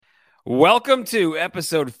Welcome to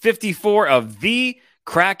episode 54 of The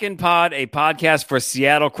Kraken Pod, a podcast for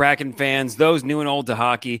Seattle Kraken fans, those new and old to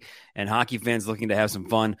hockey, and hockey fans looking to have some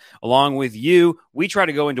fun. Along with you, we try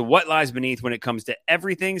to go into what lies beneath when it comes to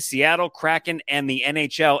everything Seattle Kraken and the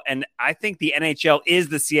NHL. And I think the NHL is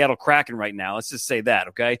the Seattle Kraken right now. Let's just say that,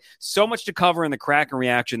 okay? So much to cover in the Kraken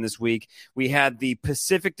reaction this week. We had the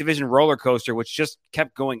Pacific Division roller coaster, which just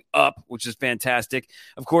kept going up, which is fantastic.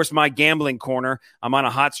 Of course, my gambling corner. I'm on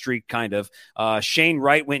a hot streak, kind of. Shane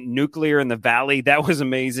Wright went nuclear in the Valley. That was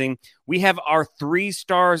amazing. We have our 3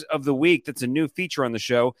 stars of the week. That's a new feature on the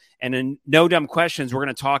show. And in No Dumb Questions, we're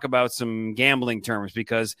going to talk about some gambling terms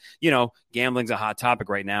because, gambling's a hot topic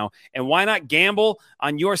right now. And why not gamble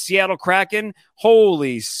on your Seattle Kraken?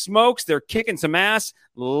 Holy smokes, they're kicking some ass.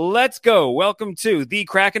 Let's go. Welcome to the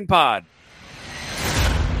Kraken Pod.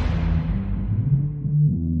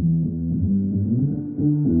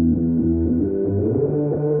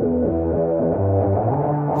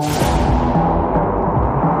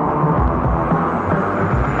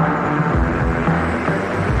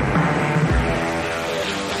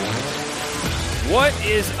 What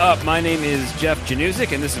is up? My name is Jeff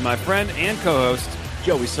Januzik, and this is my friend and co-host,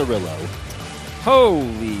 Joey Cirillo.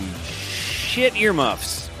 Holy shit,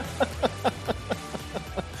 earmuffs.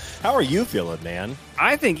 How are you feeling, man?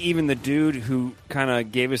 I think even the dude who kind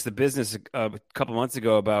of gave us the business a couple months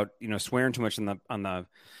ago about, swearing too much on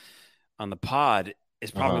the pod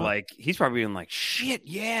is probably he's probably been like, shit,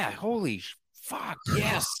 yeah, holy fuck,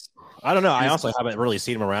 yes. I don't know. I also haven't really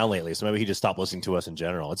seen him around lately, so maybe he just stopped listening to us in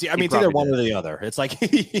general. It's either one or the other. It's like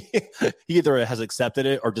he either has accepted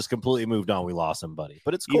it or just completely moved on. We lost somebody,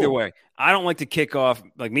 but it's cool. Either way, I don't like to kick off,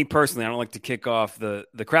 like me personally, I don't like to kick off the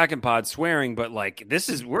Kraken pod swearing, but like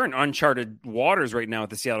we're in uncharted waters right now with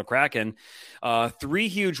the Seattle Kraken. 3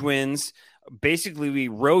 huge wins. Basically, we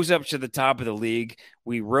rose up to the top of the league.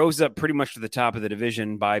 We rose up pretty much to the top of the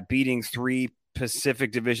division by beating 3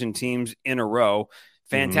 Pacific Division teams in a row.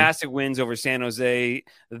 Fantastic wins over San Jose,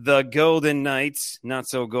 the Golden Knights, not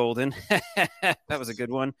so golden. That was a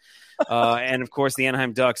good one. And, of course, the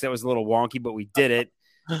Anaheim Ducks. That was a little wonky, but we did it.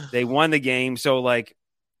 They won the game. So,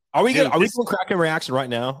 are we doing Kraken reaction right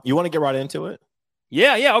now? You want to get right into it?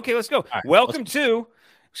 Yeah. Okay, let's go. Right, Welcome to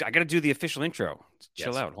 – I got to do the official intro.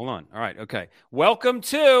 Chill out. Hold on. All right, okay. Welcome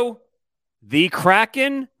to the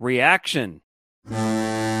Kraken reaction.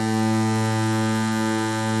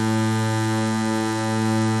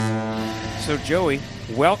 So, Joey,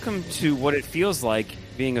 welcome to what it feels like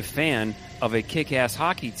being a fan of a kick-ass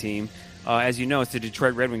hockey team. As you know, it's the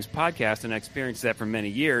Detroit Red Wings podcast, and I experienced that for many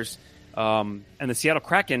years. And the Seattle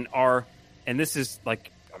Kraken are, and this is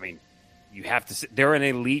you have to say, they're an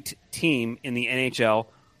elite team in the NHL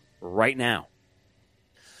right now.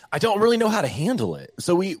 I don't really know how to handle it.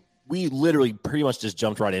 So we literally pretty much just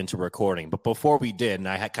jumped right into recording. But before we did, and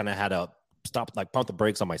I kind of had to stop, pump the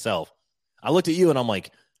brakes on myself, I looked at you and I'm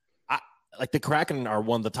like, the Kraken are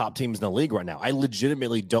one of the top teams in the league right now. I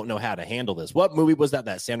legitimately don't know how to handle this. What movie was that?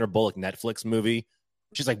 That Sandra Bullock Netflix movie?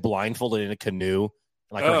 She's blindfolded in a canoe,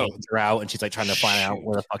 her hands are out, and she's trying to find out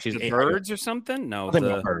where the fuck she's. The birds or something? No,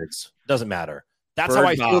 the birds. Doesn't matter. That's how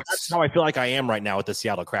I feel. That's how I feel like I am right now with the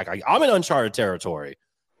Seattle Kraken. I'm in uncharted territory.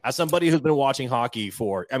 As somebody who's been watching hockey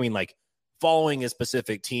for, following a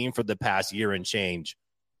specific team for the past year and change,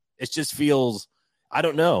 it just feels. I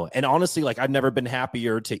don't know. And honestly, I've never been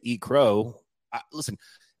happier to eat crow. Listen,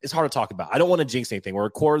 it's hard to talk about. I don't want to jinx anything. We're a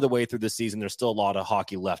quarter of the way through the season. There's still a lot of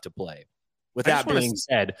hockey left to play. With that being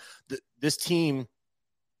said, this team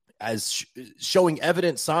is showing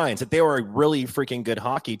evident signs that they were a really freaking good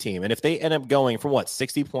hockey team. And if they end up going from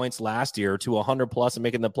 60 points last year to 100 plus and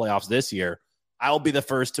making the playoffs this year, I'll be the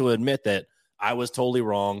first to admit that I was totally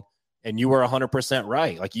wrong and you were 100%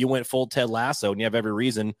 right. You went full Ted Lasso, and you have every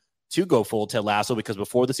reason to go full Ted Lasso because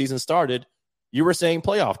before the season started, you were saying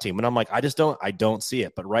playoff team. And I'm like, I don't see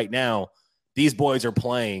it. But right now, these boys are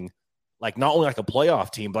playing not only a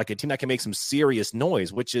playoff team, but a team that can make some serious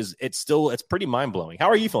noise, which is, it's pretty mind blowing. How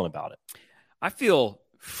are you feeling about it? I feel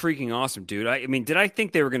freaking awesome, dude. Did I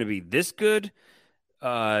think they were going to be this good?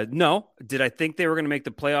 No. Did I think they were going to make the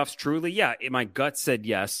playoffs truly? Yeah. My gut said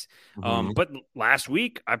yes. But last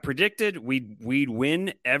week I predicted we'd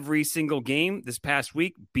win every single game this past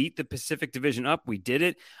week, beat the Pacific Division up. We did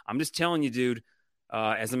it. I'm just telling you, dude,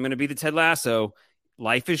 as I'm going to be the Ted Lasso,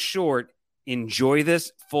 life is short. Enjoy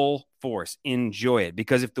this full force. Enjoy it.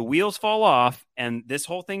 Because if the wheels fall off and this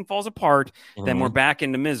whole thing falls apart, then we're back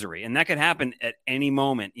into misery. And that could happen at any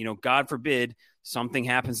moment. God forbid something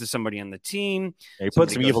happens to somebody on the team. Yeah, you put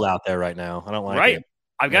some evil out there right now. I don't like it.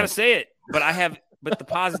 I've got to say it. But but the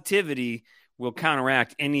positivity will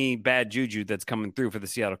counteract any bad juju that's coming through for the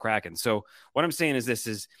Seattle Kraken. So what I'm saying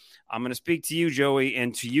is I'm going to speak to you, Joey,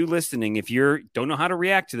 and to you listening. If you don't know how to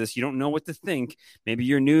react to this, you don't know what to think, maybe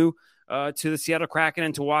you're new to the Seattle Kraken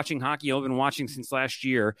and to watching hockey. You've been watching since last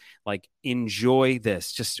year. Like, enjoy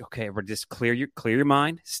this. Just clear your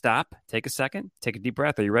mind. Stop. Take a second. Take a deep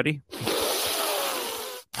breath. Are you ready?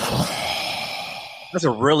 That's a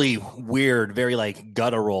really weird, very like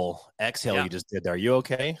guttural exhale you just did there. Are you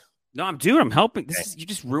okay? No, I'm helping.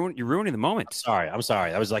 You're ruining the moment. I'm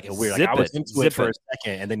sorry. That was like a weird. Like, I was into it for a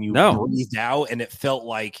second, and then you breathed out, and it felt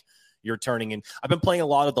like you're turning in. I've been playing a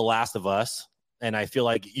lot of The Last of Us, and I feel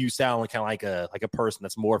like you sound kind of like a person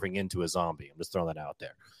that's morphing into a zombie. I'm just throwing that out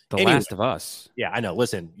there. Last of Us. Yeah, I know.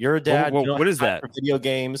 Listen, you're a dad. What is that? For video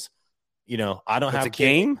games. I don't have a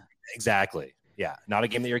game. Exactly. Yeah, not a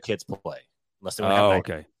game that your kids play unless they want to have.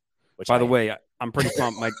 Okay. By the way, I'm pretty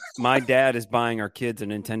pumped. My dad is buying our kids a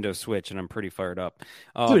Nintendo Switch, and I'm pretty fired up.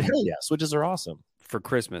 Dude, hell yeah, Switches are awesome for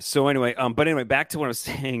Christmas. So anyway, back to what I was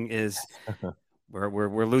saying is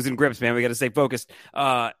we're losing grips, man. We got to stay focused.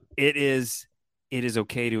 It is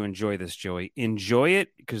okay to enjoy this, Joey. Enjoy it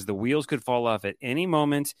because the wheels could fall off at any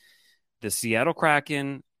moment. The Seattle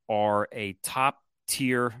Kraken are a top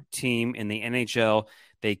tier team in the NHL.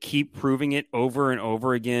 They keep proving it over and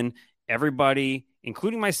over again. Everybody,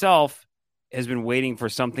 including myself, has been waiting for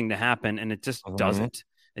something to happen, and it just doesn't.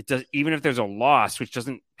 It does, even if there's a loss, which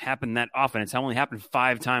doesn't happen that often. It's only happened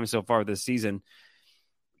 5 times so far this season.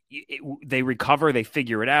 They recover, they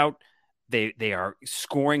figure it out. They are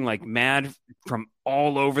scoring like mad from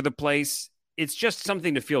all over the place. It's just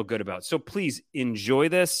something to feel good about. So please enjoy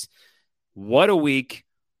this. What a week.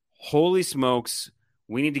 Holy smokes.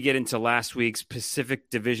 We need to get into last week's Pacific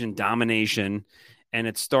Division domination, and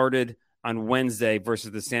it started on Wednesday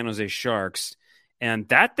versus the San Jose Sharks. And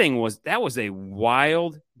that was a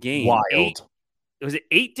wild game. Wild. Was it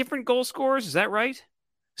 8 different goal scorers? Is that right?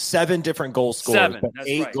 7 different goal scorers, but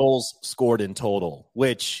 8 goals scored in total,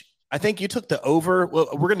 which I think you took the over. Well,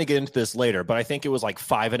 we're going to get into this later, but I think it was like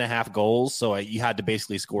 5.5 goals. So you had to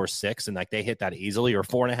basically score 6, and like they hit that easily, or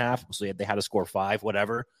 4.5. So they had to score 5,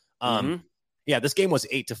 whatever. Yeah, this game was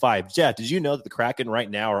 8-5. Jeff, did you know that the Kraken right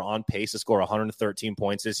now are on pace to score 113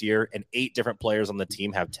 points this year, and 8 different players on the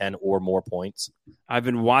team have 10 or more points? I've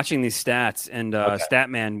been watching these stats, and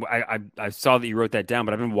Statman, I saw that you wrote that down,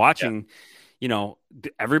 but I've been watching.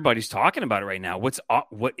 Everybody's talking about it right now.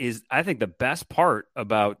 What is I think the best part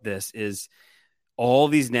about this is all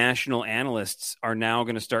these national analysts are now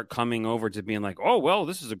going to start coming over to being like, oh, well,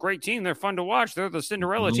 this is a great team. They're fun to watch. They're the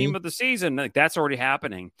Cinderella team of the season. Like, that's already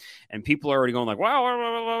happening. And people are already going like,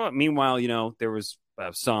 wow. Meanwhile, there was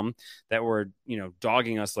some that were,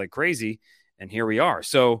 dogging us like crazy. And here we are.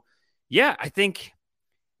 So, yeah, I think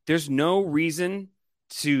there's no reason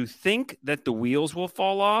to think that the wheels will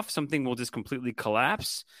fall off. Something will just completely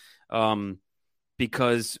collapse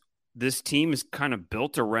because this team is kind of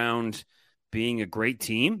built around being a great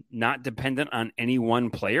team, not dependent on any one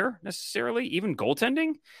player necessarily, even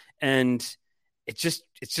goaltending. And it's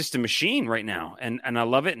just a machine right now. And I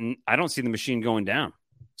love it. And I don't see the machine going down.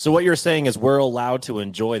 So what you're saying is we're allowed to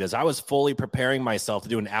enjoy this. I was fully preparing myself to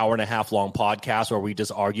do an 1.5 hour long podcast where we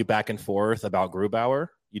just argue back and forth about Grubauer.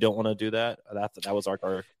 You don't want to do that? That was our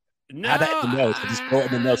no. I had that in the notes. I just wrote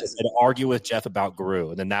in the notes. I said argue with Jeff about Gru,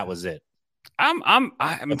 and then that was it. I'm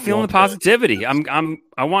feeling the positivity.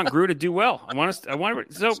 I want Gru to do well.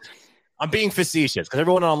 So I'm being facetious because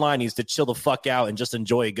everyone online needs to chill the fuck out and just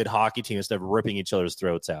enjoy a good hockey team instead of ripping each other's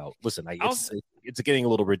throats out. Listen, it's getting a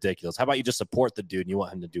little ridiculous. How about you just support the dude and you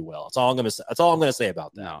want him to do well? That's all I'm gonna say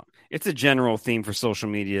about that. No, it's a general theme for social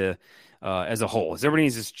media as a whole. Everybody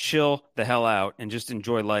needs to chill the hell out and just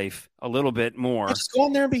enjoy life a little bit more. Just go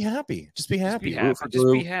in there and be happy. Just be happy. Just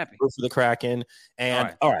be happy. Root for the Kraken.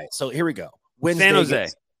 And all right, so here we go. Wednesday,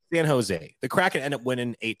 San Jose. The Kraken end up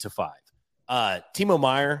winning 8-5. Timo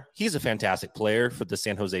Meier, he's a fantastic player for the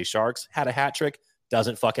San Jose Sharks. Had a hat trick.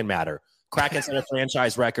 Doesn't fucking matter. Kraken set a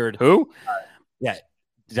franchise record. Who? Yeah.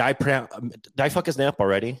 Did I fuck his name up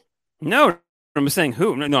already? No. I'm saying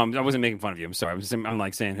who? No, I wasn't making fun of you. I'm sorry. I'm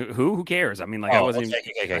like saying who? Who cares? I mean, like, I wasn't.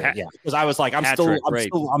 Okay. Yeah, because I was like,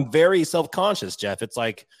 I'm very self-conscious, Jeff. It's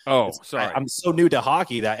like, sorry. I'm so new to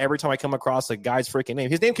hockey that every time I come across a guy's freaking name,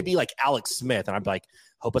 his name could be like Alex Smith, and I'm like,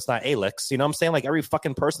 hope it's not Alex. You know what I'm saying? Like every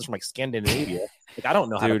fucking person's from like Scandinavia. Like I don't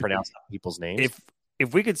know how to pronounce people's names.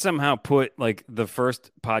 If we could somehow put like the first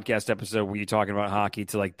podcast episode where you're talking about hockey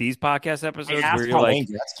to like these podcast episodes where you're like.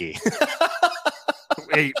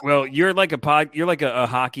 Hey, well, you're like a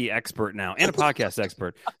hockey expert now and a podcast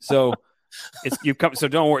expert. So It's you come. So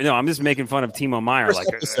don't worry. No, I'm just making fun of Timo Meyer.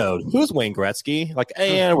 First episode. Who's Wayne Gretzky? Like,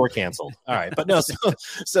 and we're canceled. All right, but no.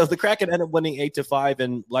 So the Kraken ended up winning 8-5,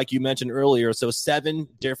 and like you mentioned earlier, so 7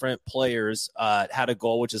 different players had a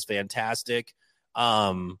goal, which is fantastic.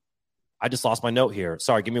 I just lost my note here.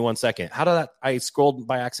 Sorry, give me 1 second. How did that? I scrolled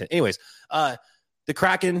by accident. Anyways, the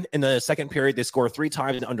Kraken in the second period, they scored 3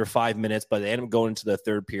 times in under 5 minutes, but they ended up going into the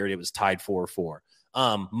third period. It was tied 4-4.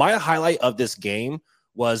 My highlight of this game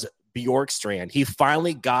was Bjorkstrand. He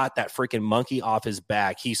finally got that freaking monkey off his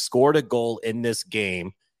back. He scored a goal in this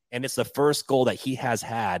game, and it's the first goal that he has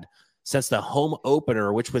had since the home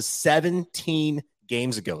opener, which was 17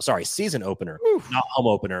 games ago. Sorry, season opener, not home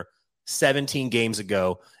opener. 17 games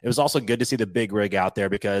ago. It was also good to see the big rig out there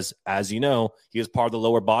because, as you know, he was part of the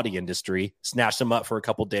lower body industry, snatched him up for a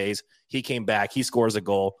couple days. He came back. He scores a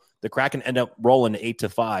goal. The Kraken end up rolling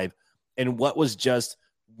 8-5. And what was just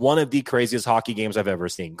one of the craziest hockey games I've ever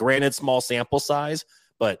seen. Granted, small sample size,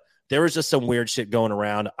 but there was just some weird shit going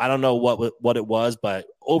around. I don't know what it was, but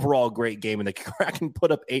overall, great game. And the Kraken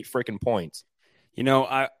put up 8 freaking points. You know,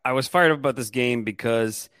 I was fired up about this game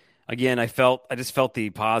because, again, I just felt the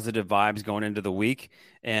positive vibes going into the week,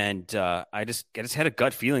 and I just had a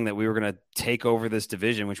gut feeling that we were going to take over this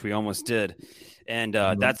division, which we almost did, and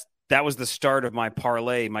that was the start of my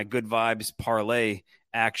parlay, my good vibes parlay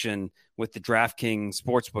action with the DraftKings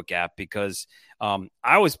Sportsbook app because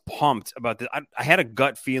I was pumped about this. I had a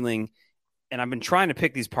gut feeling, and I've been trying to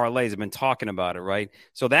pick these parlays. I've been talking about it, right?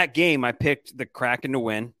 So that game, I picked the Kraken to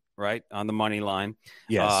win. Right on the money line.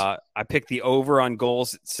 Yes. I picked the over on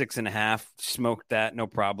goals at 6.5. Smoked that, no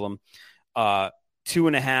problem.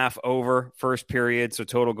 2.5 over first period. So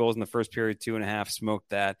total goals in the first period, 2.5. Smoked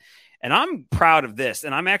that. And I'm proud of this.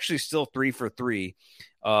 And I'm actually still 3 for 3,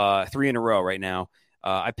 3 in a row right now.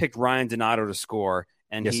 I picked Ryan Donato to score.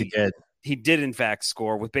 And yes, he did. He did, in fact,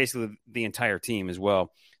 score with basically the entire team as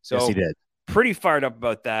well. So yes, he did. Pretty fired up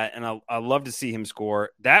about that. And I love to see him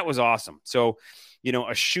score. That was awesome. So, you know,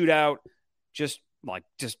 a shootout, just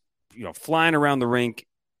flying around the rink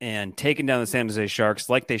and taking down the San Jose Sharks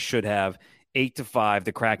like they should have. 8-5,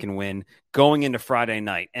 the Kraken win going into Friday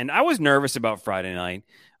night. And I was nervous about Friday night.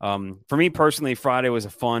 For me personally, Friday was a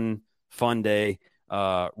fun day.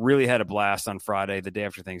 Really had a blast on Friday, the day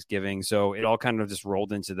after Thanksgiving. So it all kind of just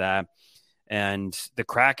rolled into that. And the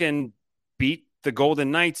Kraken beat the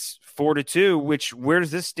Golden Knights 4-2, which where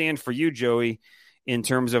does this stand for you, Joey, in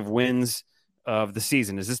terms of wins of the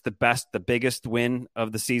season? Is this the biggest win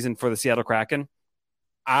of the season for the Seattle Kraken?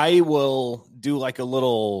 I will do like a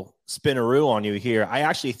little spinaroo on you here. I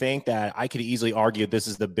actually think that I could easily argue this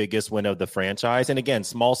is the biggest win of the franchise. And again,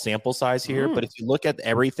 small sample size here, but if you look at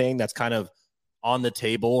everything that's kind of on the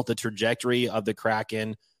table, the trajectory of the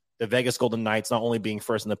Kraken, the Vegas Golden Knights not only being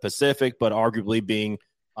first in the Pacific, but arguably being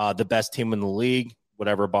the best team in the league,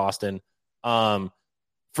 whatever, Boston.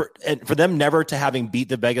 For them never to having beat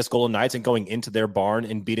the Vegas Golden Knights and going into their barn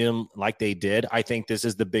and beating them like they did, I think this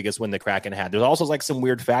is the biggest win the Kraken had. There's also like some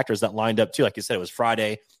weird factors that lined up too. Like you said, it was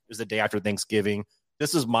Friday. It was the day after Thanksgiving.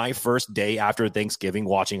 This is my first day after Thanksgiving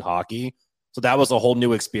watching hockey. So that was a whole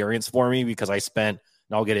new experience for me because I spent,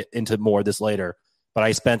 and I'll get into more of this later, but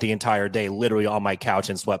I spent the entire day literally on my couch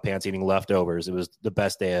in sweatpants eating leftovers. It was the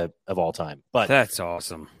best day of all time. But that's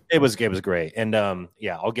awesome. It was great. And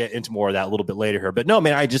I'll get into more of that a little bit later here. But no,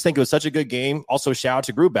 man, I just think it was such a good game. Also, shout out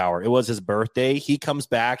to Grubauer. It was his birthday. He comes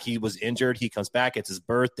back. He was injured. He comes back. It's his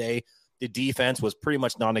birthday. The defense was pretty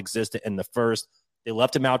much non-existent in the first. They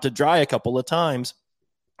left him out to dry a couple of times.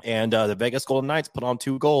 And the Vegas Golden Knights put on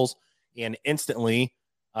 2 goals. And instantly,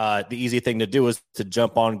 the easy thing to do is to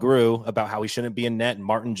jump on Gru about how he shouldn't be in net and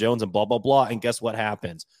Martin Jones and blah, blah, blah. And guess what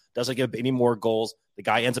happens? Doesn't give any more goals. The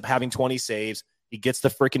guy ends up having 20 saves. He gets the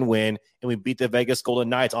freaking win, and we beat the Vegas Golden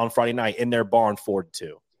Knights on Friday night in their barn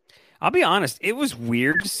 4-2. I'll be honest. It was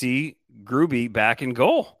weird to see Gruby back in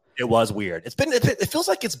goal. It was weird. It feels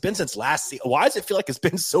like it's been since last season. Why does it feel like it's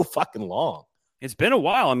been so fucking long? It's been a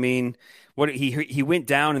while. I mean, what he went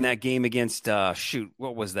down in that game against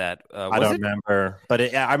what was that? I don't remember,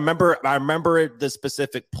 but I remember the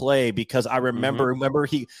specific play because I remember remember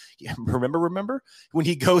when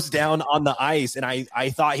he goes down on the ice and I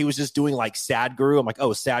thought he was just doing like sad Gru. I'm like,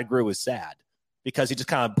 oh, sad Gru is sad because he just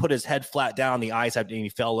kind of put his head flat down on the ice and he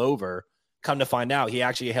fell over. Come to find out, he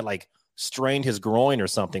actually had like strained his groin or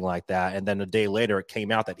something like that, and then a day later it came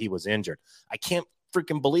out that he was injured. I can't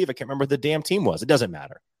freaking believe I can't remember who the damn team was. It doesn't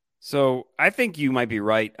matter. So I think you might be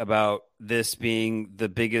right about this being the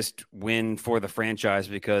biggest win for the franchise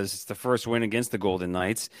because it's the first win against the Golden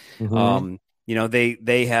Knights. Mm-hmm.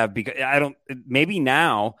 They have, because maybe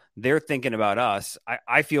now they're thinking about us.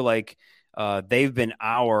 I feel like they've been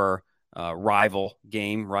our rival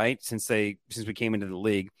game, right? Since we came into the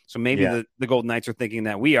league. So maybe the Golden Knights are thinking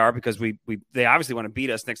that we are, because they obviously want to beat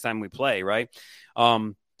us next time we play, right?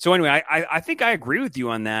 So anyway, I think I agree with you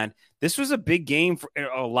on that. This was a big game for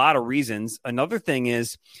a lot of reasons. Another thing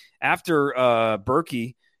is, after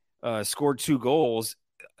Berkey scored 2 goals,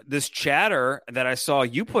 this chatter that I saw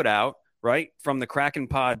you put out, right, from the Kraken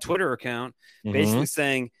Pod Twitter account, basically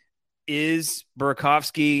saying, is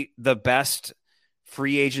Burakovsky the best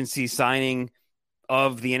free agency signing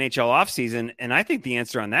of the NHL offseason? And I think the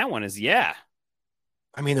answer on that one is yeah.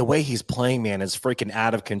 I mean, the way he's playing, man, is freaking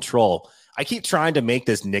out of control. I keep trying to make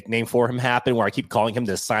this nickname for him happen, where I keep calling him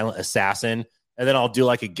the silent assassin, and then I'll do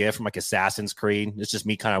like a GIF from like Assassin's Creed. It's just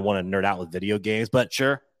me kind of want to nerd out with video games, but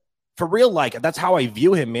sure, for real, like, that's how I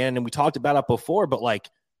view him, man. And we talked about it before, but like,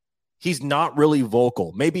 he's not really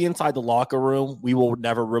vocal. Maybe inside the locker room, we will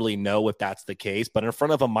never really know if that's the case. But in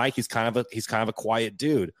front of a mic, he's kind of a quiet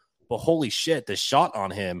dude. But holy shit, the shot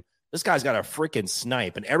on him, this guy's got a freaking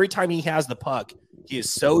snipe. And every time he has the puck, he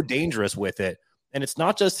is so dangerous with it. And it's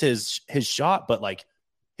not just his shot, but like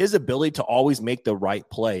his ability to always make the right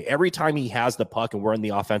play. Every time he has the puck and we're in the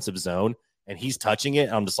offensive zone and he's touching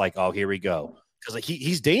it, I'm just like, oh, here we go. Because like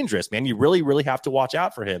he's dangerous, man. You really, really have to watch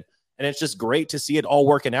out for him. And it's just great to see it all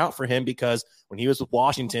working out for him, because when he was with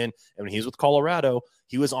Washington and when he was with Colorado,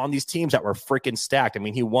 he was on these teams that were freaking stacked. I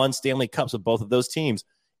mean, he won Stanley Cups with both of those teams.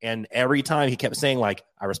 And every time he kept saying, like,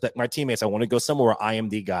 I respect my teammates. I want to go somewhere where I am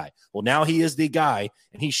the guy. Well, now he is the guy,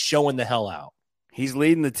 and he's showing the hell out. He's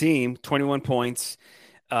leading the team, 21 points.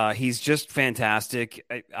 He's just fantastic.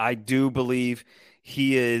 I do believe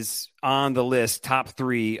he is on the list, top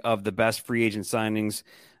 3 of the best free agent signings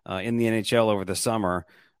in the NHL over the summer.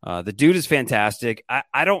 The dude is fantastic.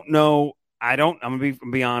 I don't know. I'm gonna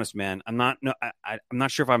be honest, man. I'm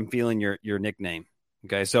not sure if I'm feeling your nickname.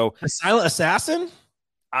 Okay, so the silent assassin.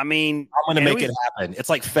 I mean, I'm gonna make it happen. It's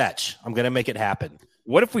like fetch. I'm gonna make it happen.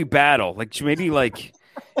 What if we battle? Like maybe like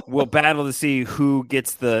we'll battle to see who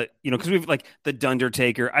gets the, because we've like the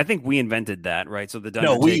Dundertaker. I think we invented that, right? So the Dundertaker.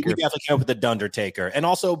 No, we definitely came up with the Dundertaker. And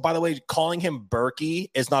also, by the way, calling him Berkey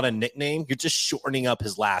is not a nickname. You're just shortening up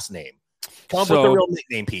his last name. Come up with the real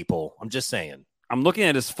nickname, people. I'm just saying. I'm looking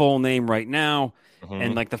at his full name right now,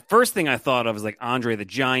 and like the first thing I thought of was like Andre the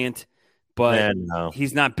Giant, but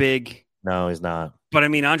he's not big. No, he's not. But I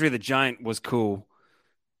mean, Andre the Giant was cool.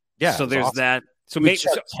 Yeah. So there's awesome. That. So maybe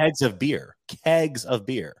kegs of beer.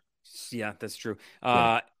 Yeah, that's true.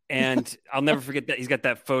 And I'll never forget that he's got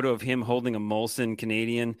that photo of him holding a Molson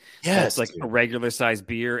Canadian. Yes, it's like a regular size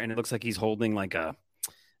beer, and it looks like he's holding like a,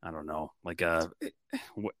 I don't know, like a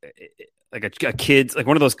kid's, like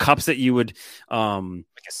one of those cups that you would like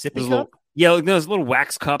a sippy cup. Yeah, like those little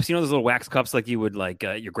wax cups. Those little wax cups like you would like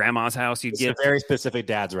your grandma's house. You'd get a very specific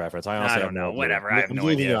dad's reference. I don't know. Whatever. I have no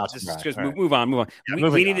idea. Just move on.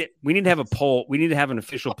 We need to have a poll. We need to have an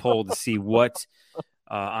official poll to see what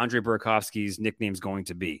Andre Burakovsky's nickname is going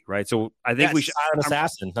to be. Right. So I think we should. Silent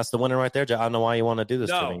Assassin. That's the winner right there. I don't know why you want to do this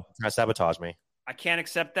to me. Try to sabotage me. I can't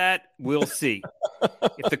accept that. We'll see.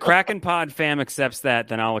 If the Kraken Pod fam accepts that,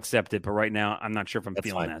 then I'll accept it. But right now, I'm not sure if I'm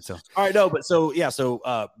feeling that. So, all right, no, but so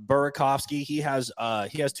Burakovsky, he has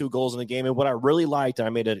 2 goals in the game, and what I really liked, and I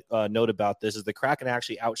made a note about this, is the Kraken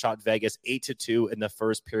actually outshot Vegas 8-2 in the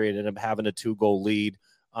first period, and having a 2-goal lead.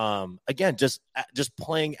 Again, just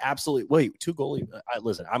playing absolutely. 2-goal lead.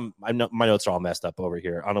 Listen, my notes are all messed up over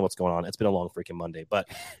here. I don't know what's going on. It's been a long freaking Monday, but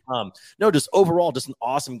no, just overall, just an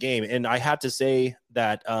awesome game. And I had to say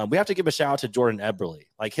that we have to give a shout out to Jordan Eberle.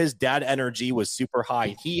 Like, his dad energy was super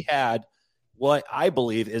high. He had what I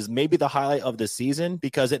believe is maybe the highlight of the season,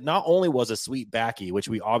 because it not only was a sweet backy, which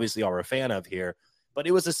we obviously are a fan of here, but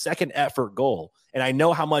it was a second effort goal. And I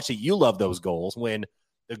know how much you love those goals when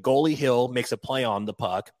the goalie Hill makes a play on the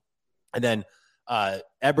puck, and then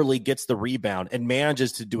Eberle gets the rebound and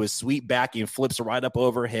manages to do a sweet backy and flips right up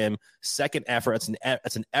over him. Second effort.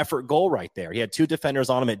 It's an effort goal right there. He had 2 defenders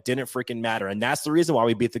on him. It didn't freaking matter. And that's the reason why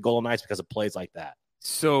we beat the Golden Knights, because of plays like that.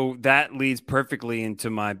 So that leads perfectly into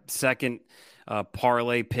my second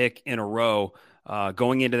parlay pick in a row.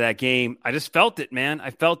 Going into that game, I just felt it, man. I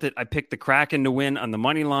felt it. I picked the Kraken to win on the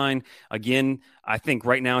money line. Again, I think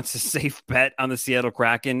right now it's a safe bet on the Seattle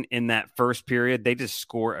Kraken in that first period. They just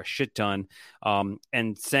score a shit ton.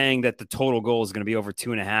 And saying that the total goal is going to be over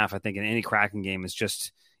 2.5, I think in any Kraken game is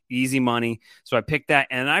just easy money. So I picked that,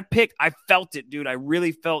 and I felt it, dude. I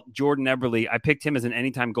really felt Jordan Eberle. I picked him as an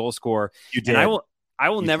anytime goal scorer. You did. And I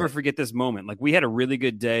will never forget this moment. Like, we had a really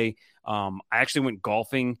good day. I actually went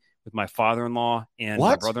golfing with my father-in-law and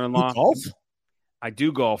my brother-in-law. You golf? I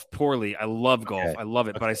do golf poorly. I love golf. Okay. I love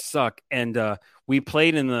it, but I suck. And we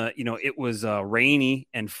played in the, it was rainy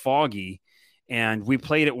and foggy, and we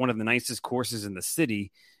played at one of the nicest courses in the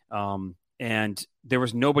city. And there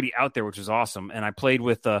was nobody out there, which was awesome. And I played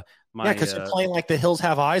with because you're playing like the Hills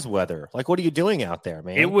Have Eyes weather. Like, what are you doing out there,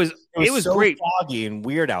 man? It was so great, foggy and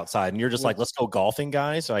weird outside, and you're just like, let's go golfing,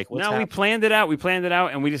 guys. Like, what's happening? We planned it out. We planned it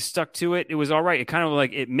out, and we just stuck to it. It was all right. It kind of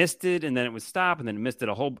like it misted, and then it would stop, and then it misted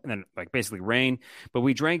and then like basically rain. But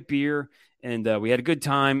we drank beer, and we had a good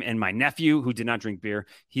time. And my nephew, who did not drink beer,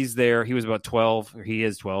 he's there. He was about 12, or he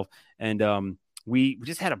is 12, and we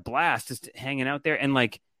just had a blast just hanging out there. And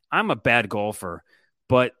like, I'm a bad golfer,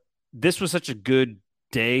 but this was such a good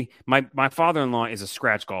day. My father-in-law is a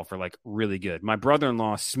scratch golfer, like really good. My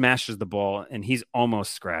brother-in-law smashes the ball and he's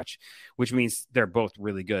almost scratch, which means they're both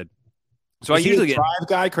really good. So is I usually get drive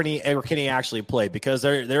guy, can he actually play? Because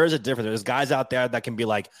there is a difference. There's guys out there that can be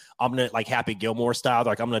like, I'm gonna like Happy Gilmore style,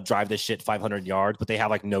 like I'm gonna drive this shit 500 yards, but they have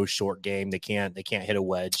like no short game. They can't hit a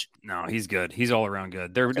wedge. No, he's good. He's all around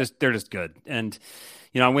good. They're just good. And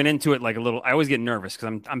I went into it like a little. I always get nervous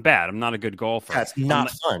because I'm bad. I'm not a good golfer. That's not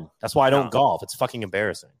fun. That's why I don't golf. It's fucking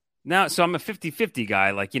embarrassing. Now, so I'm a 50-50 guy.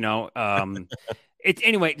 Like it's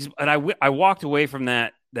anyway. But I walked away from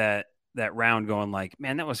that round going like,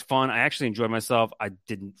 man, that was fun. I actually enjoyed myself. I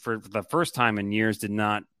didn't for the first time in years did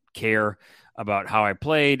not care about how I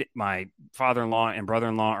played. My father-in-law and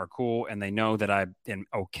brother-in-law are cool, and they know that I am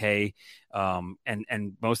okay.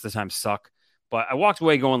 And most of the time suck. But I walked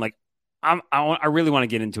away going like, I really want to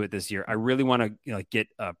get into it this year. I really want to get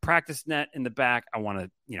a practice net in the back. I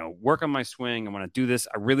want to work on my swing. I want to do this.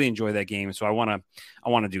 I really enjoy that game, so I want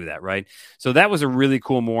to do that. Right. So that was a really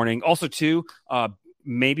cool morning. Also, too,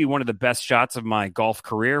 maybe one of the best shots of my golf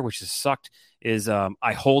career, which has sucked, is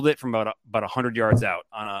I hold it from about 100 yards out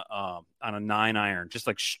on a 9-iron, just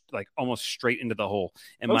like almost straight into the hole.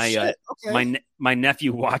 And my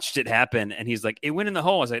nephew watched it happen, and he's like, "It went in the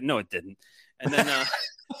hole." I was like, "No, it didn't." And then.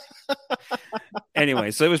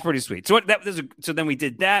 Anyway, so it was pretty sweet. So then we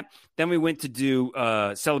did that. Then we went to do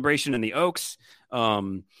Celebration in the Oaks.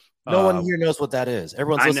 No one here knows what that is.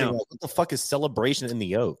 Everyone's listening like, what the fuck is Celebration in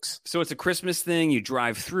the Oaks? So it's a Christmas thing. You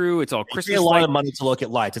drive through. It's all Christmas. You pay a lot of money to look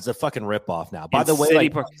at lights. It's a fucking ripoff now. By the way,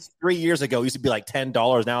 like 3 years ago, it used to be like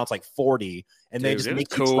 $10. Now it's like $40. And they just make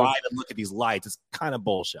you drive and look at these lights. It's kind of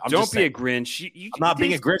bullshit. Don't be a Grinch. I'm not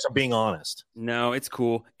being a Grinch. I'm being honest. No, it's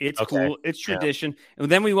cool. It's cool. It's tradition. Yeah. And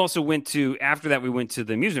then we also after that, we went to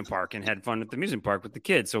the amusement park and had fun at the amusement park with the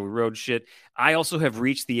kids. So we rode shit. I also have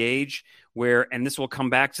reached the age where, and this will come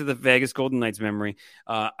back to the Vegas Golden Knights memory,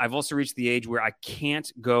 I've also reached the age where I can't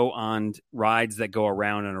go on rides that go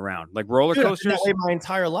around and around, like roller coasters. I've been that way my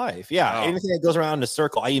entire life. Yeah, anything that goes around in a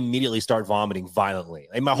circle, I immediately start vomiting violently.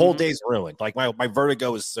 Like my whole day's ruined. Like my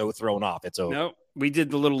vertigo is so thrown off. It's over. No, we did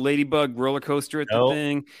the little ladybug roller coaster at the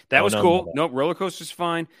thing. That was cool. No, roller coaster's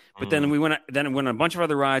fine. But then we went on a bunch of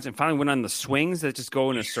other rides, and finally went on the swings that just go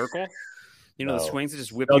in a circle. The swings that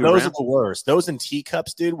just whip you around. Those are the worst. Those in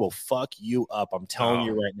teacups, dude, will fuck you up. I'm telling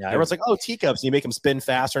you right now. Everyone's like, oh, teacups. And you make them spin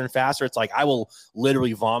faster and faster. It's like I will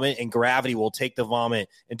literally vomit, and gravity will take the vomit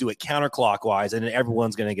and do it counterclockwise, and then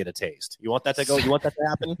everyone's going to get a taste. You want that to go? You want that to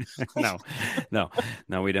happen?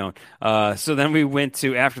 No, we don't. So then we went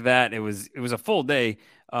to, after that, it was a full day.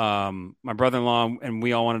 My brother-in-law and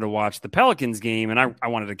we all wanted to watch the Pelicans game, and I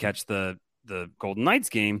wanted to catch the Golden Knights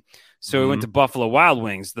game. So we went to Buffalo Wild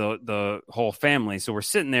Wings, the whole family. So we're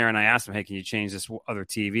sitting there, and I asked them, hey, can you change this other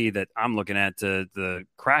TV that I'm looking at to the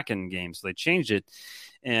Kraken game? So they changed it,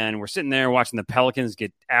 and we're sitting there watching the Pelicans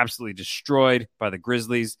get absolutely destroyed by the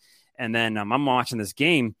Grizzlies. And then I'm watching this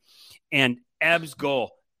game, and Everly's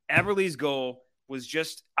goal was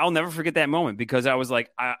just, I'll never forget that moment, because I was like,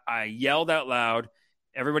 I yelled out loud.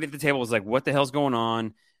 Everybody at the table was like, what the hell's going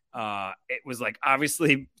on? It was like,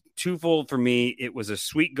 obviously, twofold for me. It was a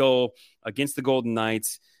sweet goal against the Golden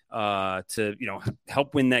Knights to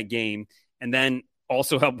help win that game, and then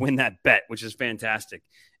also help win that bet, which is fantastic.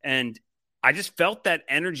 And I just felt that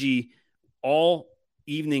energy all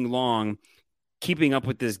evening long, keeping up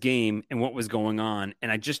with this game and what was going on.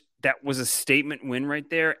 And that was a statement win right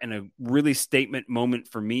there, and a really statement moment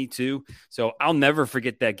for me too. So I'll never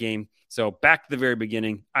forget that game. So back to the very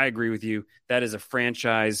beginning, I agree with you. That is a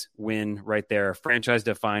franchise win right there, a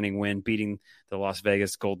franchise-defining win, beating the Las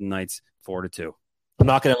Vegas Golden Knights 4-2. I'm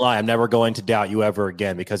not going to lie. I'm never going to doubt you ever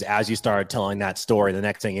again, because as you started telling that story, the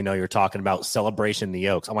next thing you know, you're talking about Celebration in the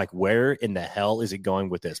Oaks. I'm like, where in the hell is it going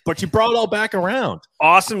with this? But you brought it all back around.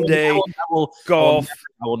 Awesome day. Golf.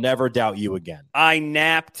 I will never doubt you again. I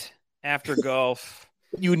napped after golf.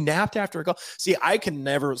 You napped after a golf. See, I can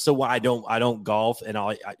never. So I don't golf, and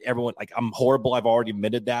everyone like I'm horrible. I've already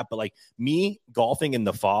admitted that. But like me golfing in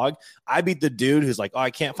the fog, I'd be the dude who's like, oh,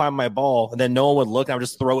 I can't find my ball, and then no one would look. And I would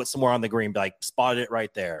just throw it somewhere on the green, be like, spotted it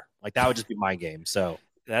right there. Like that would just be my game. So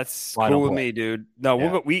that's cool with me, dude.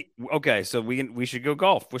 No, okay. So we should go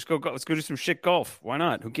golf. Let's go do some shit golf. Why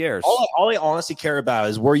not? Who cares? All I honestly care about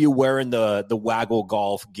is were you wearing the Waggle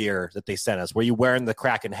golf gear that they sent us? Were you wearing the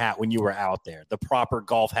Kraken hat when you were out there? The proper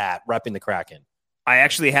golf hat, repping the Kraken. I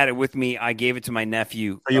actually had it with me. I gave it to my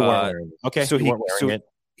nephew. So you weren't wearing it. Okay, so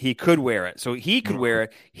he could wear it. So he could wear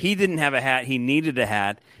it. He didn't have a hat. He needed a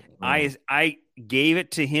hat. I gave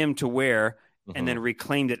it to him to wear. And then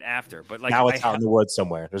reclaimed it after. But like now it's out in the woods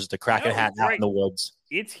somewhere. There's the Kraken hat out in the woods.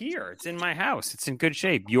 It's here. It's in my house. It's in good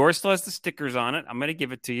shape. Yours still has the stickers on it. I'm going to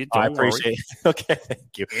give it to you. I appreciate it. Okay,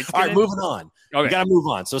 thank you. All right, moving on. Okay. We got to move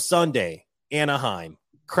on. So Sunday, Anaheim.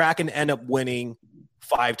 Kraken end up winning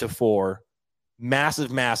 5-4.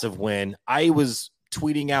 Massive win. I was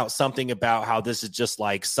tweeting out something about how this is just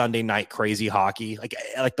like Sunday night crazy hockey.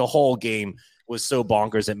 Like the whole game was so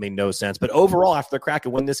bonkers it made no sense. But overall, after the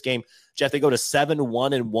Kraken win this game, Jeff, they go to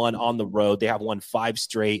 7-1-1 on the road. They have won 5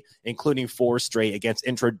 straight, including 4 straight against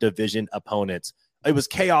intra-division opponents. It was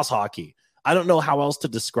chaos hockey. I don't know how else to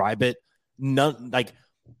describe it.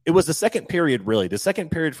 It was the second period, really. The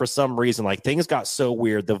second period, for some reason, like things got so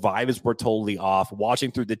weird. The vibes were totally off.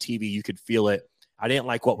 Watching through the TV, you could feel it. I didn't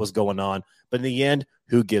like what was going on. But in the end,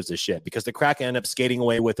 who gives a shit? Because the Kraken ended up skating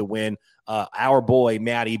away with a win. Our boy,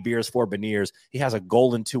 Matty Beers, he has a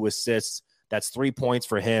goal and 2 assists. That's 3 points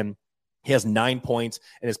for him. He has 9 points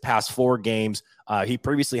in his past 4 games. He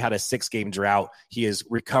previously had a 6-game drought. He is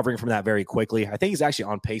recovering from that very quickly. I think he's actually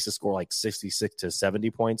on pace to score like 66 to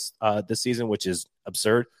 70 points this season, which is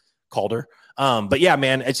absurd. Calder. But yeah,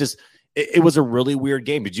 man, it's just it was a really weird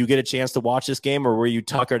game. Did you get a chance to watch this game, or were you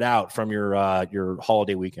tuckered out from your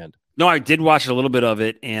holiday weekend? No, I did watch a little bit of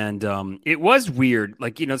it, and it was weird.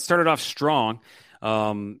 Like, it started off strong,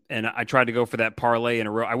 and I tried to go for that parlay in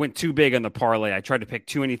a row. I went too big on the parlay. I tried to pick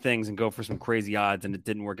too many things and go for some crazy odds, and it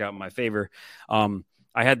didn't work out in my favor.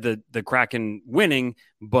 I had the Kraken winning,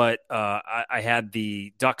 but I had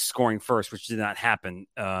the Ducks scoring first, which did not happen.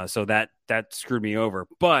 So that screwed me over.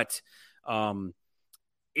 But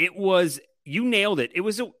it was, you nailed it. It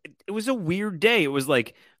was a weird day. It was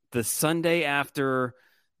like the Sunday after,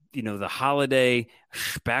 the holiday,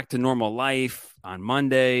 back to normal life on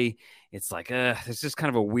Monday. It's like, there's just kind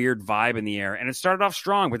of a weird vibe in the air. And it started off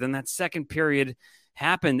strong, but then that second period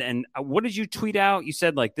happened. And what did you tweet out? You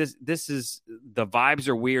said like this is, the vibes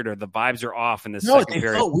are weird, or the vibes are off in this second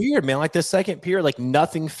period. It felt weird, man. Like the second period, like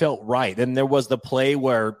nothing felt right. Then there was the play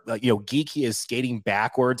where, Geeky is skating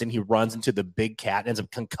backwards and he runs into the big cat and ends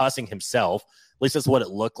up concussing himself. At least that's what it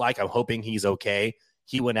looked like. I'm hoping he's okay.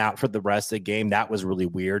 He went out for the rest of the game. That was really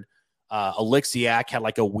weird. Alexiak had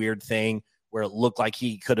like a weird thing where it looked like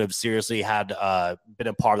he could have seriously had been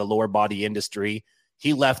a part of the lower body industry.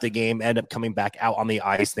 He left the game, ended up coming back out on the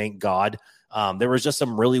ice, thank God. There was just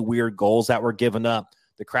some really weird goals that were given up.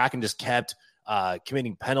 The Kraken just kept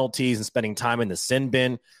committing penalties and spending time in the sin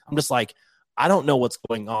bin. I'm just like, I don't know what's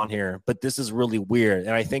going on here, but this is really weird.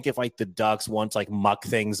 And I think if like the Ducks want to like muck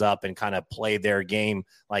things up and kind of play their game,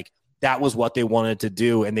 like that was what they wanted to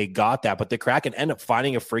do, and they got that. But the Kraken end up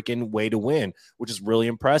finding a freaking way to win, which is really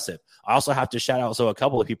impressive. I also have to shout out a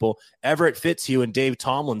couple of people, Everett Fitzhugh and Dave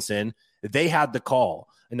Tomlinson. They had the call,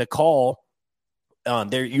 and the call,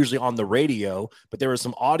 they're usually on the radio, but there were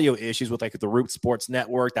some audio issues with like the Root Sports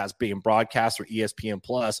Network that's being broadcast or ESPN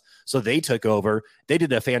Plus. So they took over. They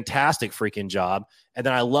did a fantastic freaking job. And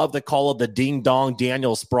then I love the call of the ding dong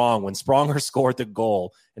Daniel Sprong when Spronger scored the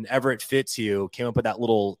goal and Everett Fitzhugh came up with that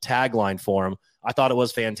little tagline for him. I thought it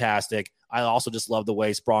was fantastic. I also just love the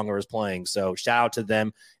way Spronger is playing. So shout out to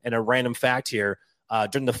them. And a random fact here.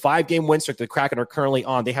 During the 5-game win streak the Kraken are currently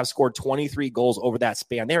on, they have scored 23 goals over that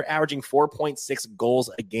span. They're averaging 4.6 goals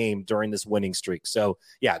a game during this winning streak. So,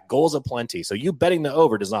 yeah, goals aplenty. So you betting the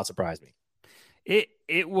over does not surprise me.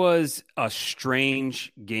 It was a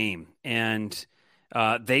strange game, and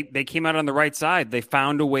they came out on the right side. They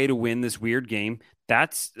found a way to win this weird game.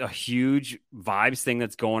 That's a huge vibes thing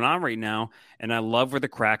that's going on right now, and I love where the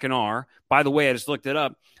Kraken are. By the way, I just looked it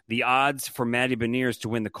up. The odds for Matty Beniers to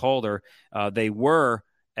win the Calder, they were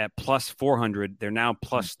at plus 400. They're now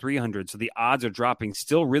plus 300. So the odds are dropping.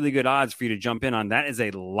 Still really good odds for you to jump in on. That is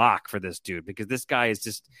a lock for this dude, because this guy is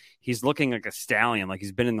just, he's looking like a stallion. Like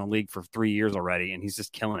he's been in the league for 3 years already, and he's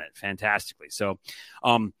just killing it fantastically. So,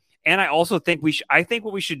 and I also think I think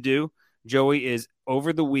what we should do, Joey, is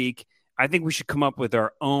over the week, I think we should come up with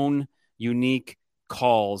our own unique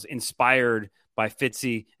calls inspired by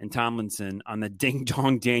Fitzy and Tomlinson on the Ding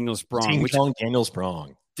Dong Daniel Sprong. Ding Dong Daniel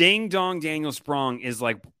Sprong. Ding Dong Daniel Sprong is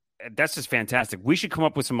like, that's just fantastic. We should come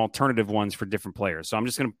up with some alternative ones for different players. So I'm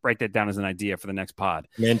just going to write that down as an idea for the next pod.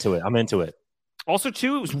 I'm into it. Also,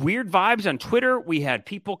 too, it was weird vibes on Twitter. We had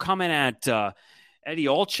people coming at Eddie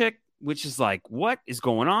Olczyk, which is like, what is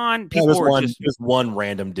going on? People were just one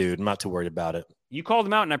random dude. I'm not too worried about it. You called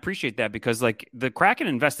him out, and I appreciate that because, like, the Kraken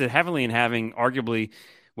invested heavily in having arguably,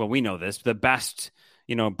 well, we know this, the best,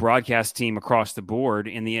 broadcast team across the board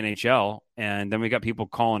in the NHL. And then we got people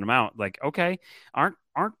calling them out, like, okay,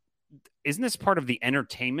 isn't this part of the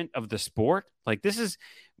entertainment of the sport? Like,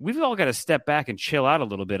 we've all got to step back and chill out a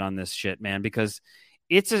little bit on this shit, man, because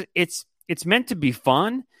it's meant to be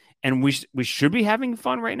fun, and we should be having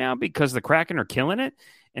fun right now because the Kraken are killing it.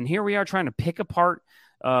 And here we are trying to pick apart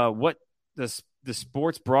what the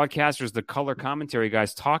sports broadcasters, the color commentary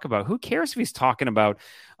guys talk about. Who cares if he's talking about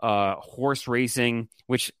horse racing,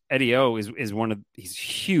 which Eddie O is he's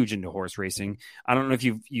huge into horse racing. I don't know if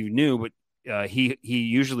you knew, but he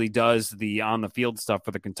usually does the on the field stuff for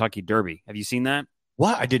the Kentucky Derby. Have you seen that?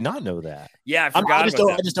 What? I did not know that. Yeah, I forgot.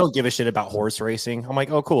 I just don't give a shit about horse racing. I'm like,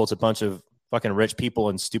 oh, cool. It's a bunch of fucking rich people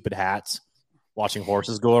in stupid hats watching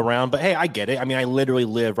horses go around. But hey, I get it. I mean, I literally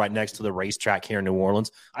live right next to the racetrack here in New Orleans.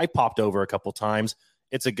 I popped over a couple times.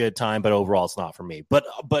 It's a good time, but overall, it's not for me. But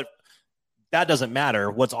that doesn't matter.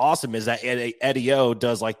 What's awesome is that Eddie O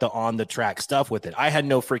does like the on the track stuff with it. I had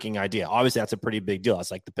no freaking idea. Obviously, that's a pretty big deal.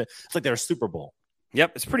 It's like their Super Bowl.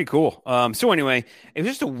 Yep, it's pretty cool. So anyway, it was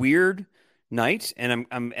just a weird night, and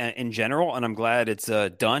I'm in general, and I'm glad it's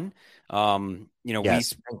done.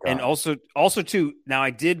 Yes, and also too. Now I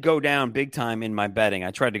did go down big time in my betting.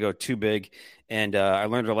 I tried to go too big, and I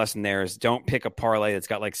learned a lesson there is don't pick a parlay that's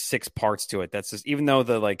got like 6 parts to it. That's just, even though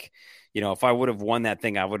if I would have won that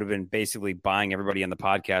thing, I would have been basically buying everybody on the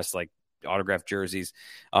podcast like autographed jerseys.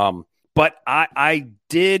 But I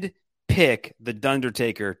did pick the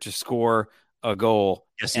Dundertaker to score a goal.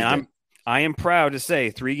 Yes, and I am proud to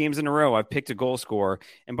say 3 games in a row I've picked a goal scorer.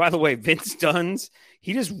 And by the way, Vince Dunn's,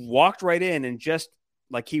 he just walked right in and just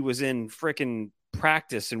like he was in freaking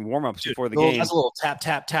practice and warm-ups before the game. That's a little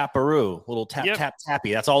tap-tap-tap-a-roo. Little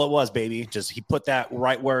tap-tap-tappy. That's all it was, baby. Just he put that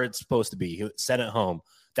right where it's supposed to be. He sent it home.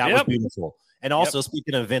 That was beautiful. And also,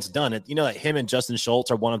 speaking of Vince Dunn, you know that him and Justin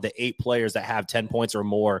Schultz are one of the 8 players that have 10 points or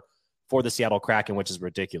more for the Seattle Kraken, which is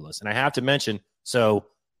ridiculous. And I have to mention, so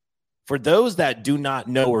for those that do not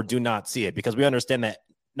know or do not see it, because we understand that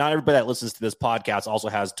not everybody that listens to this podcast also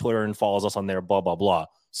has Twitter and follows us on there, blah, blah, blah.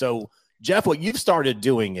 So, Jeff, what you've started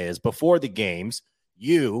doing is before the games,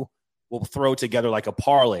 you will throw together like a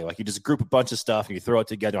parlay. Like you just group a bunch of stuff and you throw it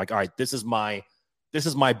together. Like, all right, this is my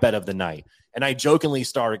bet of the night. And I jokingly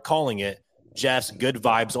started calling it Jeff's Good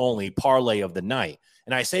Vibes Only parlay of the night.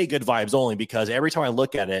 And I say good vibes only because every time I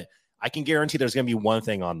look at it, I can guarantee there's going to be one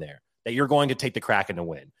thing on there that you're going to take the Kraken to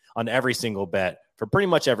win on every single bet for pretty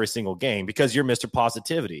much every single game because you're Mr.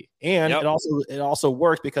 Positivity. And it also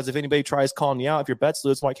works because if anybody tries calling you out, if your bet's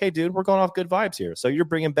loose, I'm like, hey, dude, we're going off good vibes here. So you're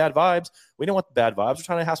bringing bad vibes. We don't want the bad vibes. We're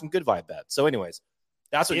trying to have some good vibe bets. So anyways,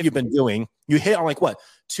 that's what you've been doing. You hit on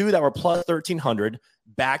 2 that were plus 1,300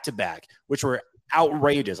 back to back, which were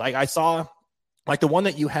outrageous. I saw the one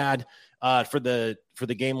that you had for the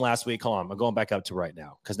game last week. Hold on, I'm going back up to right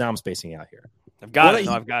now because now I'm spacing out here. I've got it.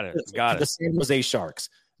 The San Jose Sharks.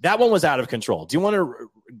 That one was out of control. Do you want to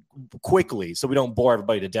quickly, so we don't bore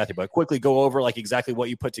everybody to death here, but quickly go over exactly what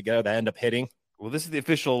you put together that end up hitting? Well, this is the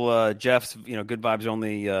official Jeff's, Good Vibes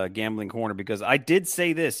Only gambling corner because I did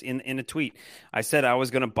say this in a tweet. I said I was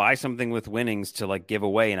going to buy something with winnings to give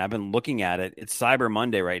away, and I've been looking at it. It's Cyber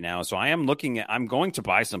Monday right now, so I'm going to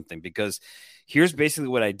buy something because here's basically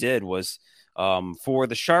what I did was for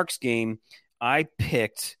the Sharks game, I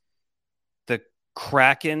picked the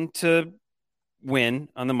Kraken to win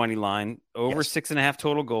on the money line over 6.5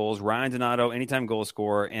 total goals. Ryan Donato, anytime goal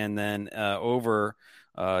scorer, and then over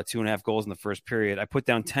 2.5 goals in the first period. I put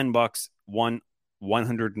down $10, won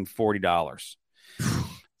 $140.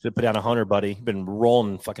 Should put down 100, buddy. You've been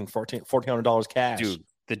rolling fucking $1,400 cash, dude.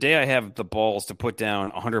 The day I have the balls to put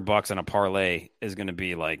down $100 on a parlay is going to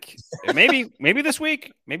be maybe this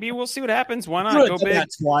week. Maybe we'll see what happens. Why not go big?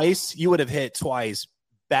 Twice, you would have hit twice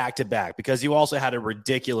back to back because you also had a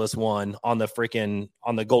ridiculous one on the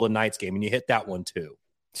Golden Knights game, and you hit that one too.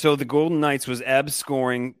 So the Golden Knights was Ebbs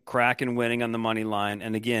scoring, Kraken winning on the money line,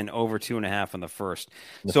 and again, over 2.5 on the first.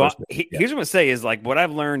 Here's what I'm going to say is what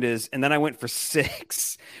I've learned is, and then I went for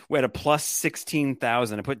 6. We had a plus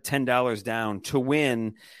 16,000. I put $10 down to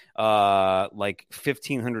win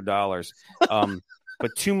 $1,500.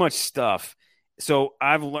 But too much stuff. So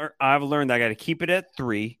I've learned I got to keep it at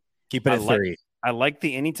 3. Keep it at 3. I like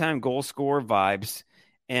the anytime goal scorer vibes.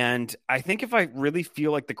 And I think if I really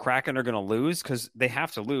feel like the Kraken are going to lose, because they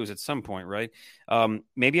have to lose at some point, right?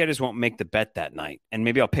 Maybe I just won't make the bet that night, and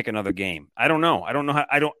maybe I'll pick another game. I don't know. I don't know how.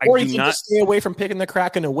 Or you can just stay away from picking the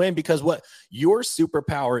Kraken to win, because what your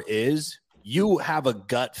superpower is, you have a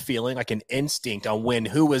gut feeling, like an instinct on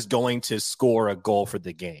who is going to score a goal for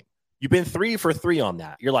the game. You've been 3 for 3 on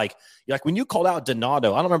that. You're like when you called out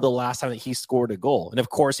Donato, I don't remember the last time that he scored a goal. And of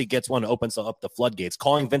course, he gets one that opens up the floodgates.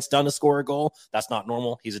 Calling Vince Dunn to score a goal, that's not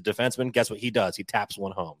normal. He's a defenseman. Guess what he does? He taps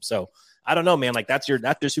one home. So I don't know, man. Like that's your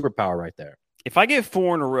superpower right there. If I get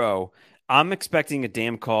 4 in a row, I'm expecting a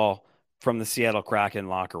damn call from the Seattle Kraken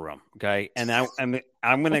locker room. Okay. And I'm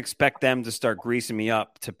going to expect them to start greasing me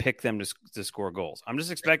up to pick them to score goals. I'm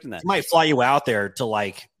just expecting that. It might fly you out there to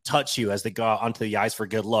like touch you as they go out onto the ice for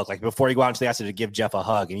good luck. Like before you go out into the ice to give Jeff a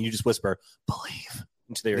hug, and you just whisper, "Believe,"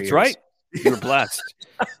 into their ears. That's right. You're blessed.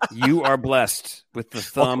 You are blessed with the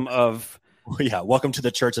thumb of. Yeah, welcome to the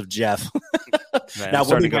Church of Jeff. Right, now,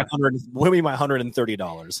 win me my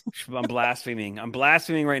 $130. I'm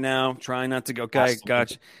blaspheming right now. Trying not to go. Okay,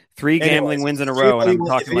 gotcha. 3 gambling wins in a row, and I'm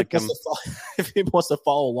talking like I'm. If he wants to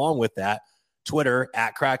follow along with that, Twitter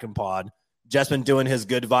at KrakenPod. Jeff's been doing his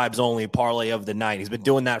good vibes only parlay of the night. He's been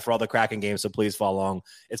doing that for all the Kraken games, so please follow along.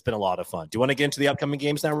 It's been a lot of fun. Do you want to get into the upcoming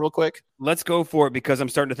games now real quick? Let's go for it, because I'm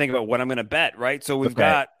starting to think about what I'm going to bet, right? So we've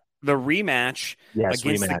got the rematch against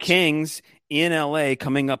the Kings in LA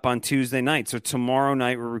coming up on Tuesday night. So tomorrow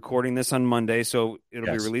night, we're recording this on Monday, so it'll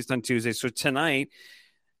be released on Tuesday. So tonight,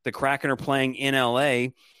 the Kraken are playing in LA,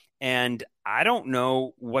 and I don't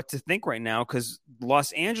know what to think right now, because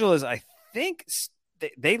Los Angeles, I think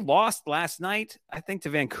they lost last night, I think, to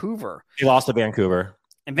Vancouver. They lost to Vancouver.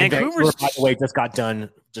 And Vancouver, by the way, just got done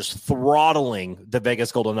just throttling the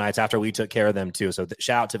Vegas Golden Knights after we took care of them too. So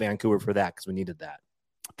shout out to Vancouver for that, because we needed that.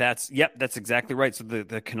 That's exactly right. So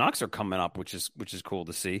the Canucks are coming up, which is cool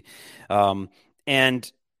to see.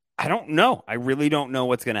 And I don't know. I really don't know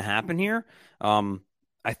what's going to happen here.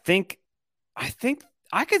 I think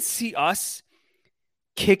I could see us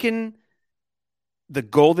kicking the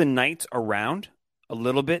Golden Knights around a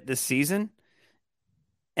little bit this season,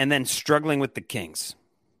 and then struggling with the Kings.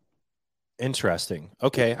 Interesting.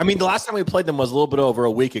 Okay. I mean, the last time we played them was a little bit over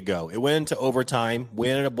a week ago. It went into overtime. We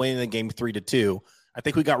ended up winning the game 3-2. I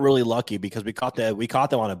think we got really lucky because we caught them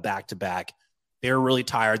on a back-to-back. They were really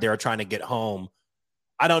tired. They were trying to get home.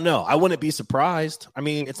 I don't know. I wouldn't be surprised. I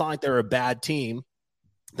mean, it's not like they're a bad team.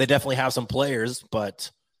 They definitely have some players, but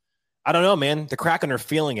I don't know, man. The Kraken are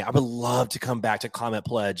feeling it. I would love to come back to Climate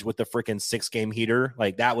Pledge with the freaking 6-game heater.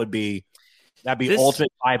 Like that'd be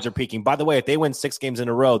ultimate vibes are peaking. By the way, if they win 6 games in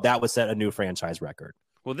a row, that would set a new franchise record.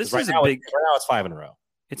 Well, this right is now, right now it's 5 in a row.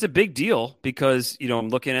 It's a big deal because, I'm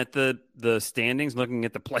looking at the standings, looking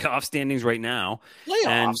at the playoff standings right now.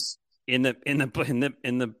 Playoffs. And in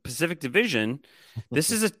the Pacific Division, this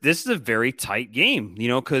is a very tight game,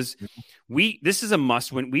 because this is a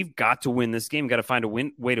must win. We've got to win this game. We've got to find a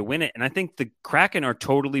way to win it. And I think the Kraken are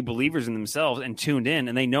totally believers in themselves and tuned in,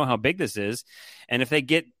 and they know how big this is. And if they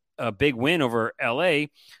get a big win over LA,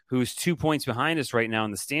 who's 2 points behind us right now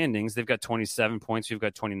in the standings, they've got 27 points. We've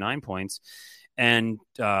got 29 points. And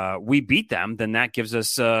we beat them, then that gives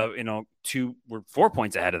us, we're 4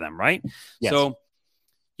 points ahead of them, right? Yes. So,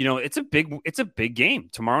 it's a big game.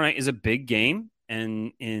 Tomorrow night is a big game,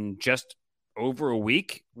 and in just over a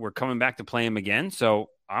week, we're coming back to play them again. So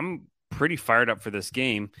I'm pretty fired up for this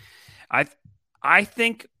game. I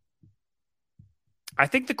think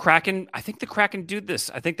the Kraken do this.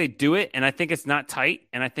 I think they do it, and I think it's not tight,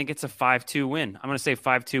 and I think it's a 5-2 win. I'm going to say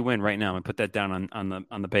 5-2 win right now. I'm going to put that down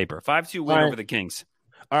on the paper. 5-2 win over the Kings.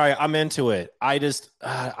 All right, I'm into it. I just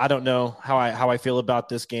I don't know how I feel about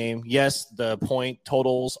this game. Yes, the point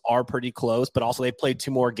totals are pretty close, but also they played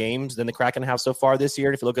 2 more games than the Kraken have so far this year.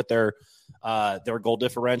 And if you look at their goal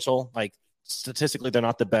differential, like statistically, they're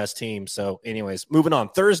not the best team. So, anyways, moving on.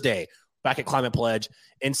 Thursday, back at Climate Pledge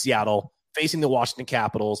in Seattle, facing the Washington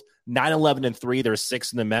Capitals, 9-11-3. They're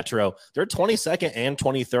 6th in the Metro. They're 22nd and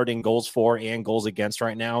 23rd in goals for and goals against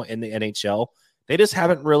right now in the NHL. They just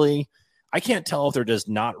haven't really. I can't tell if they're just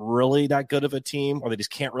not really that good of a team or they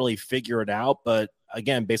just can't really figure it out. But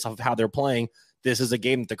again, based off of how they're playing, this is a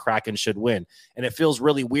game that the Kraken should win. And it feels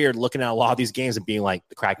really weird looking at a lot of these games and being like,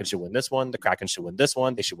 the Kraken should win this one. The Kraken should win this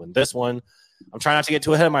one. They should win this one. I'm trying not to get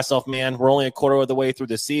too ahead of myself, man. We're only a quarter of the way through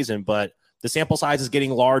the season, but the sample size is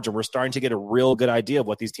getting large and we're starting to get a real good idea of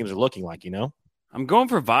what these teams are looking like, I'm going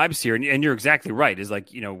for vibes here. And you're exactly right. It's like,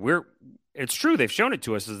 it's true. They've shown it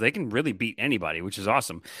to us as they can really beat anybody, which is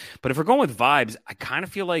awesome. But if we're going with vibes, I kind of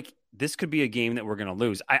feel like this could be a game that we're going to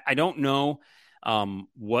lose. I don't know.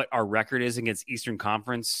 what our record is against Eastern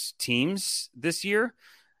Conference teams this year.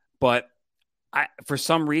 But for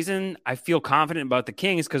some reason, I feel confident about the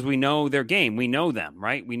Kings because we know their game. We know them,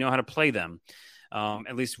 right? We know how to play them.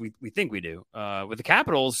 At least we think we do. With the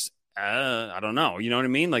Capitals, I don't know. You know what I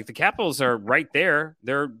mean? Like the Capitals are right there.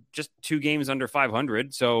 They're just 2 games under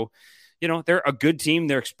 500. So, they're a good team.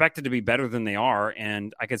 They're expected to be better than they are.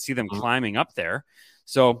 And I could see them climbing up there.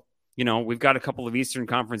 So, we've got a couple of Eastern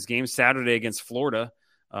Conference games Saturday against Florida,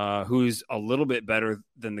 who's a little bit better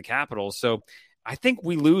than the Capitals. So I think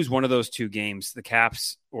we lose one of those 2 games, the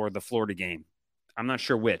Caps or the Florida game. I'm not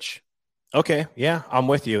sure which. Okay. Yeah, I'm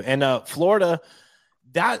with you. And Florida,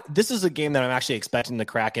 this is a game that I'm actually expecting the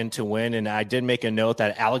Kraken to win. And I did make a note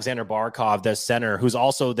that Alexander Barkov, the center, who's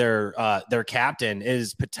also their captain,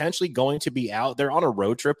 is potentially going to be out. They're on a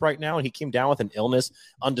road trip right now, and he came down with an illness,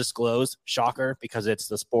 undisclosed. Shocker, because it's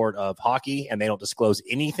the sport of hockey, and they don't disclose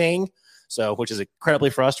anything, which is incredibly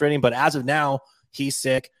frustrating. But as of now, he's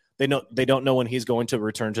sick. They don't know when he's going to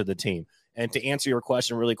return to the team. And to answer your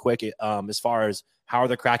question really quick, as far as how are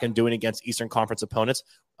the Kraken doing against Eastern Conference opponents,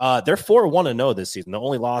 they're 4-1-0 this season. The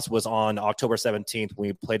only loss was on October 17th when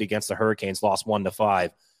we played against the Hurricanes, lost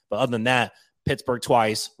 1-5. But other than that, Pittsburgh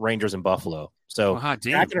twice, Rangers and Buffalo. So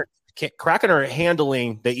Kraken are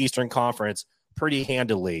handling the Eastern Conference pretty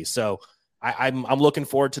handily. So I'm looking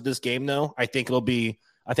forward to this game, though. I think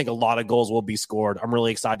a lot of goals will be scored. I'm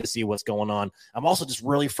really excited to see what's going on. I'm also just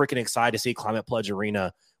really freaking excited to see Climate Pledge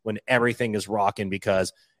Arena when everything is rocking,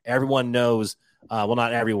 because everyone knows, well,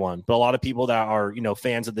 not everyone, but a lot of people that are,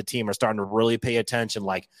 fans of the team are starting to really pay attention.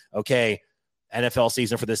 Like, okay, NFL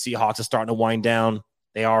season for the Seahawks is starting to wind down.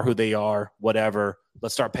 They are who they are, whatever.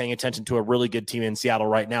 Let's start paying attention to a really good team in Seattle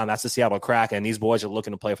right now, and that's the Seattle Kraken. These boys are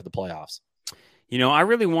looking to play for the playoffs. I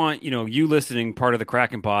really want, you listening, part of the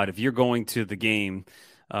Kraken pod, if you're going to the game,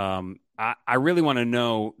 I really want to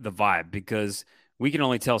know the vibe, because we can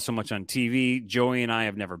only tell so much on TV. Joey and I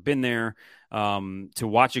have never been there to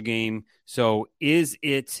watch a game. So is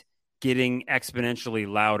it getting exponentially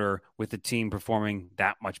louder with the team performing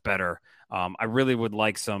that much better? I really would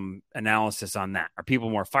like some analysis on that. Are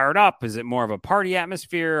people more fired up? Is it more of a party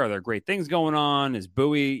atmosphere? Are there great things going on? Is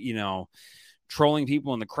Bowie, trolling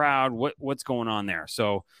people in the crowd? What's going on there?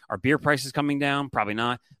 So are beer prices coming down? Probably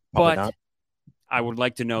not. I would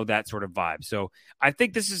like to know that sort of vibe. So I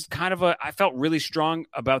think this is kind of I felt really strong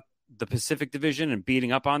about the Pacific Division and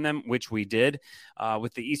beating up on them, which we did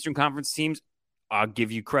with the Eastern Conference teams. I'll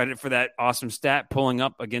give you credit for that awesome stat, pulling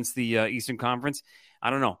up against the Eastern Conference. I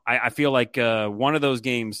don't know. I feel like one of those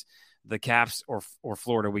games, the Caps or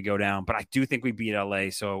Florida, we go down. But I do think we beat LA,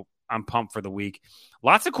 so I'm pumped for the week.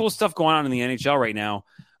 Lots of cool stuff going on in the NHL right now.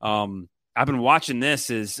 I've been watching this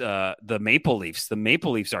is the Maple Leafs. The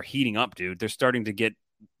Maple Leafs are heating up, dude. They're starting to get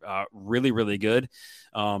really, really good.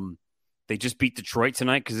 They just beat Detroit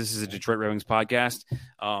tonight, because this is a Detroit Red Wings podcast.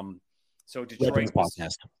 So Detroit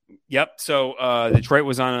podcast. Yep. So Detroit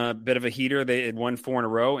was on a bit of a heater. They had won 4 in a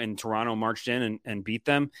row, and Toronto marched in and beat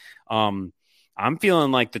them. I'm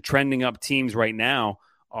feeling like the trending up teams right now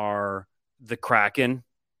are the Kraken.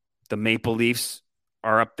 The Maple Leafs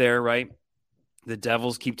are up there, right? The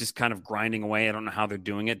Devils keep just kind of grinding away. I don't know how they're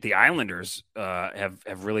doing it. The Islanders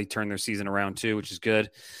have really turned their season around too, which is good.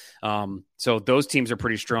 So those teams are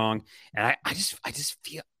pretty strong, and I just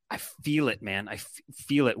feel it, man. I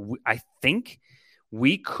feel it. I think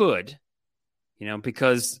we could,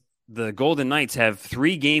 because the Golden Knights have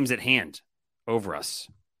 3 games at hand over us,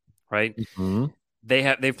 right? Mm-hmm.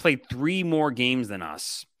 They've played 3 more games than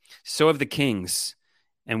us. So have the Kings,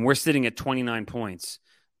 and we're sitting at 29 points.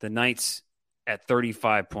 The Knights at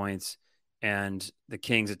 35 points, and the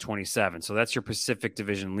Kings at 27. So that's your Pacific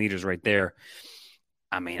Division leaders right there.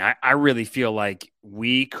 I mean, I really feel like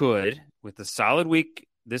we could, with a solid week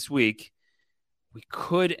this week, we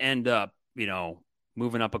could end up,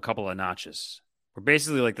 moving up a couple of notches. We're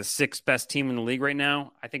basically like the 6th best team in the league right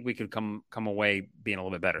now. I think we could come away being a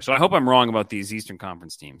little bit better. So I hope I'm wrong about these Eastern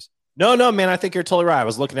Conference teams. No, man, I think you're totally right. I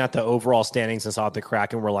was looking at the overall standings and saw the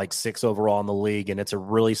Kraken were like 6 overall in the league, and it's a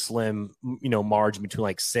really slim, margin between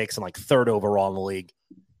like 6 and like 3rd overall in the league.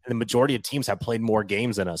 And the majority of teams have played more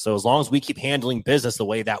games than us. So as long as we keep handling business the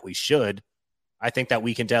way that we should, I think that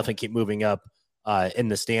we can definitely keep moving up in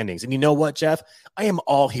the standings. And you know what, Jeff? I am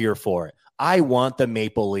all here for it. I want the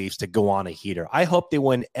Maple Leafs to go on a heater. I hope they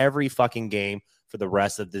win every fucking game for the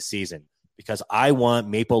rest of the season, because I want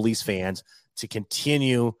Maple Leafs fans to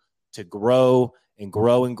continue to grow and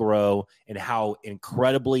grow and how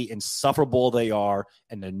incredibly insufferable they are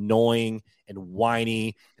and annoying and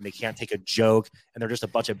whiny and they can't take a joke and they're just a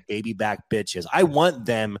bunch of baby back bitches. I want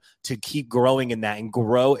them to keep growing in that and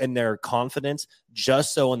grow in their confidence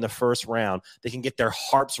just so in the first round they can get their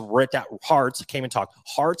hearts ripped out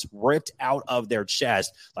of their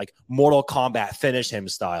chest like Mortal Kombat finish him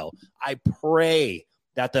style. I pray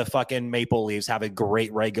that the fucking Maple Leafs have a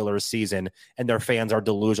great regular season and their fans are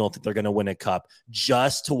delusional that they're going to win a cup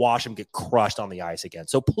just to watch them get crushed on the ice again.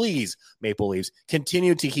 So please, Maple Leafs,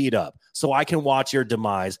 continue to heat up so I can watch your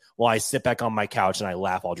demise while I sit back on my couch and I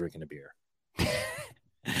laugh while drinking a beer.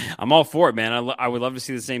 I'm all for it, man. I would love to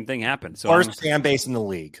see the same thing happen. So first fan base in the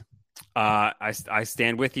league. I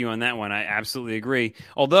stand with you on that one. I absolutely agree.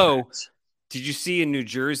 Although, did you see in New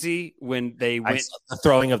Jersey when they went the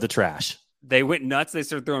throwing of the trash? They went nuts. They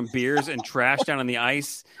started throwing beers and trash down on the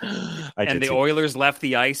ice. And the Oilers left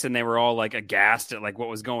the ice and they were all like aghast at like what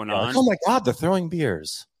was going on. Oh my God, they're throwing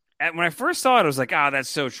beers. And when I first saw it, I was like, that's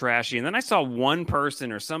so trashy. And then I saw one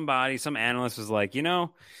person or somebody, some analyst was like,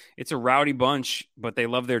 it's a rowdy bunch, but they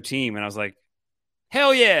love their team. And I was like,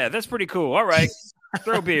 hell yeah, that's pretty cool. All right.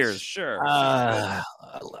 Throw beers. Sure.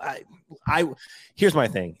 Here's my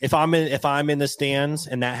thing. If I'm in the stands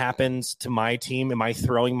and that happens to my team, am I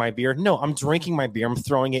throwing my beer? No, I'm drinking my beer. I'm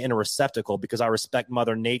throwing it in a receptacle because I respect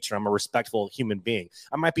Mother Nature. I'm a respectful human being.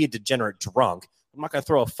 I might be a degenerate drunk. I'm not going to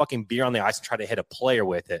throw a fucking beer on the ice and try to hit a player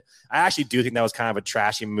with it. I actually do think that was kind of a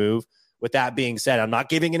trashy move. With that being said, I'm not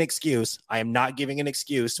giving an excuse. I am not giving an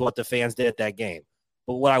excuse to what the fans did at that game.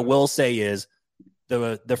 But what I will say is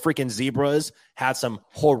the freaking Zebras had some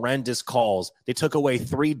horrendous calls. They took away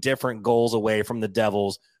 3 different goals away from the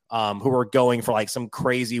Devils, who were going for like some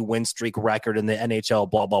crazy win streak record in the NHL,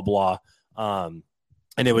 blah, blah, blah. And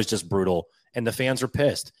it was just brutal. And the fans were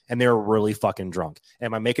pissed and they were really fucking drunk.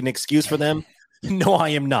 Am I making an excuse for them? No, I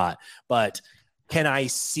am not. But can I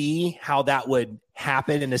see how that would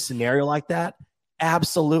happen in a scenario like that?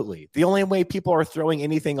 Absolutely. The only way people are throwing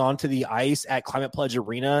anything onto the ice at Climate Pledge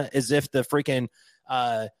Arena is if the freaking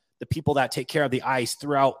the people that take care of the ice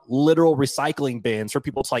threw out literal recycling bins for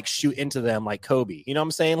people to like shoot into them like Kobe. You know what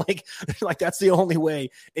I'm saying? Like that's the only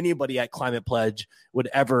way anybody at Climate Pledge would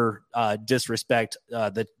ever disrespect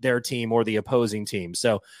their team or the opposing team.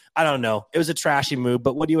 So I don't know. It was a trashy move,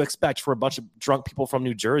 but what do you expect for a bunch of drunk people from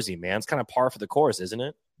New Jersey, man? It's kind of par for the course, isn't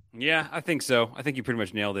it? Yeah, I think so. I think you pretty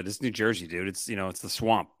much nailed it. It's New Jersey, dude. It's it's the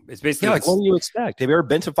swamp. It's basically what do you expect? Have you ever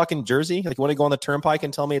been to fucking Jersey? Like, you want to go on the turnpike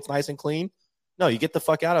and tell me it's nice and clean? No, you get the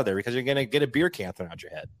fuck out of there because you're gonna get a beer can thrown out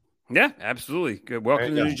your head. Yeah, absolutely. Good.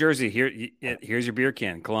 Welcome to New Jersey. Here's your beer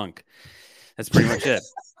can, clunk. That's pretty much it.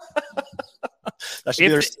 That should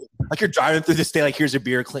be like you're driving through the state. Like, here's a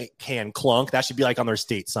beer can, clunk. That should be like on their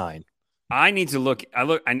state sign. I need to look. I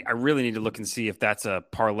really need to look and see if that's a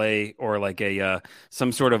parlay or like a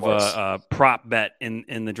some sort of a prop bet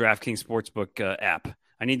in the DraftKings Sportsbook app.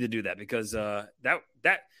 I need to do that because that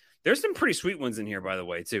there's some pretty sweet ones in here, by the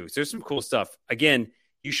way, too. So there's some cool stuff. Again,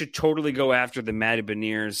 you should totally go after the Matty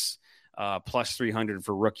Beniers plus 300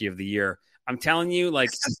 for Rookie of the Year. I'm telling you,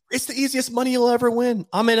 like, it's the easiest money you'll ever win.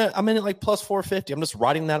 I'm in it like plus 450. I'm just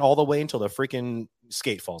riding that all the way until the freaking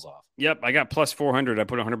skate falls off. Yep, I got plus 400. I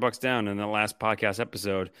put $100 down in the last podcast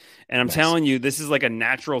episode, and I'm telling you, this is like a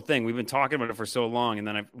natural thing. We've been talking about it for so long, and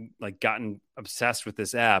then I've like gotten obsessed with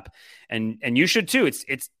this app, and you should too.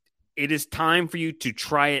 It is time for you to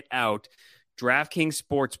try it out. DraftKings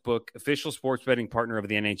Sportsbook, official sports betting partner of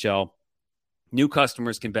the NHL. New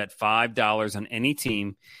customers can bet $5 on any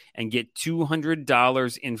team and get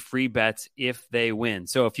 $200 in free bets if they win.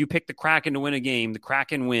 So if you pick the Kraken to win a game, the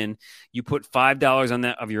Kraken win, you put $5 on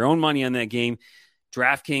that of your own money on that game.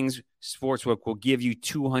 DraftKings Sportsbook will give you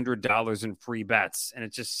 $200 in free bets, and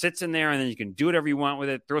it just sits in there, and then you can do whatever you want with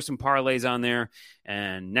it. Throw some parlays on there,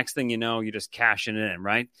 and next thing you know, you're just cashing it in,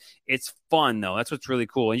 right? It's fun, though. That's what's really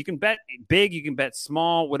cool. And you can bet big, you can bet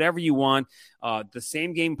small, whatever you want. The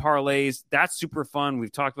same game parlays, that's super fun.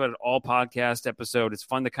 We've talked about it all podcast episode. It's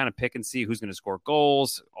fun to kind of pick and see who's going to score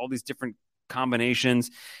goals, all these different combinations,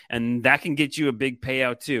 and that can get you a big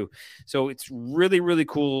payout too. So it's really, really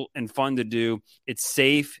cool and fun to do. It's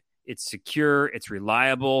safe, it's secure, it's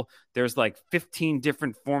reliable. There's like 15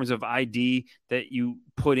 different forms of ID that you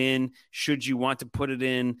put in should you want to put it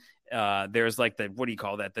in. There's like what do you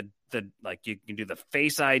call that? The like you can do the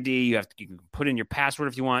Face ID. You can put in your password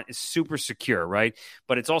if you want. It's super secure, right?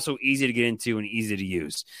 But it's also easy to get into and easy to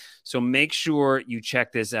use. So make sure you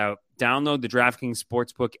check this out. Download the DraftKings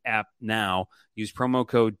Sportsbook app now. Use promo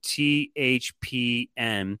code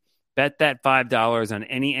THPN. Bet that $5 on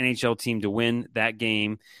any NHL team to win that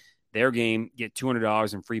game, their game. Get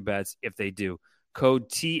 $200 in free bets if they do. code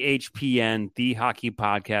THPN, the Hockey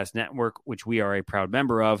Podcast Network, which we are a proud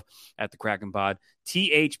member of at the Kraken Pod.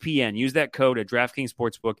 THPN. Use that code at DraftKings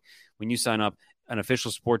Sportsbook when you sign up, an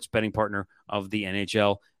official sports betting partner of the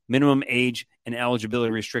NHL. Minimum age and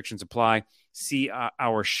eligibility restrictions apply. See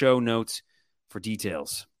our show notes for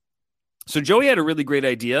details. So Joey had a really great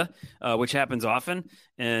idea, which happens often,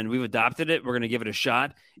 and we've adopted it. We're going to give it a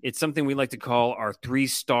shot. It's something we like to call our 3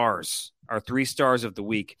 stars, our 3 stars of the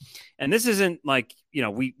week. And this isn't like,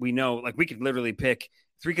 we know, like we could literally pick,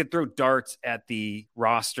 if we could throw darts at the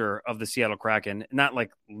roster of the Seattle Kraken, not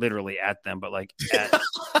like literally at them, but like at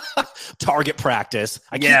target practice.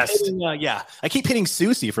 I keep hitting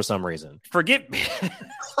Susie for some reason.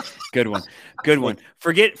 Good one.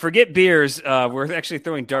 Forget beers. We're actually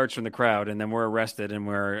throwing darts from the crowd, and then we're arrested, and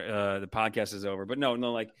the podcast is over. But no,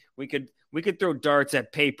 like we could throw darts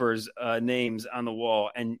at papers, names on the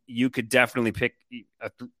wall, and you could definitely pick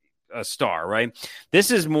a star, right?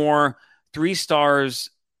 This is more 3 stars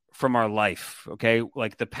from our life. Okay,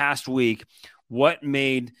 like the past week, what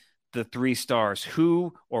made the 3 stars?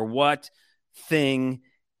 Who or what thing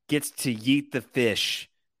gets to yeet the fish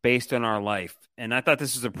based on our life? And I thought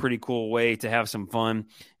this was a pretty cool way to have some fun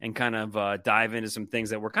and kind of dive into some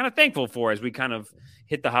things that we're kind of thankful for as we kind of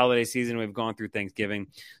hit the holiday season. We've gone through Thanksgiving.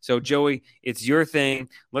 So, Joey, it's your thing.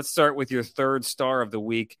 Let's start with your 3rd star of the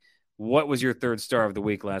week. What was your 3rd star of the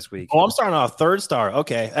week last week? Oh, I'm starting off 3rd star.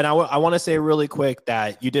 Okay. And I want to say really quick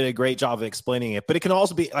that you did a great job of explaining it, but it can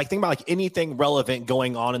also be like, think about like anything relevant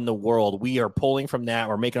going on in the world. We are pulling from that.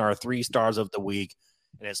 We're making our 3 stars of the week,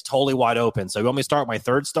 and it's totally wide open. So you want me to start with my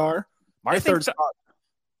 3rd star? My 3rd star.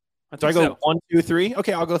 Do I go 1, 2, 3?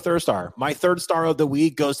 Okay, I'll go 3rd star. My 3rd star of the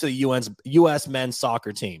week goes to the U.S. men's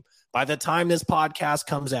soccer team. By the time this podcast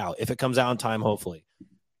comes out, if it comes out in time, hopefully,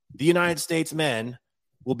 the United States men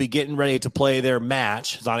will be getting ready to play their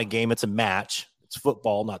match. It's not a game, it's a match. It's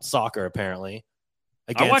football, not soccer, apparently.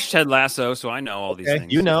 I watched Ted Lasso, so I know all these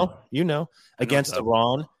things. You know. Against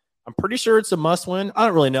Iran. I'm pretty sure it's a must-win. I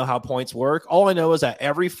don't really know how points work. All I know is that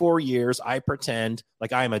every 4 years, I pretend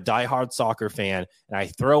like I am a diehard soccer fan, and I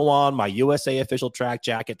throw on my USA official track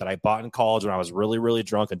jacket that I bought in college when I was really, really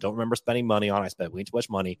drunk and don't remember spending money on. I spent way too much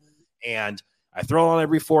money. And I throw it on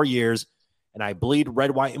every 4 years, and I bleed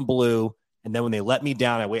red, white, and blue. And then when they let me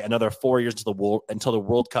down, I wait another 4 years until the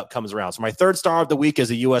World Cup comes around. So my 3rd star of the week is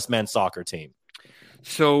the U.S. men's soccer team.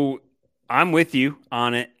 So I'm with you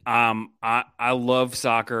on it. I love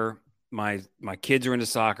soccer. My kids are into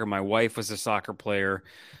soccer. My wife was a soccer player.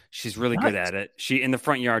 She's really good at it. She in the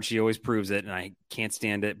front yard, she always proves it, and I can't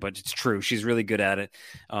stand it, but it's true. She's really good at it.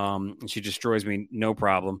 And she destroys me, no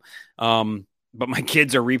problem. But my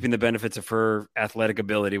kids are reaping the benefits of her athletic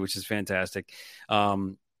ability, which is fantastic.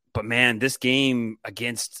 But man, this game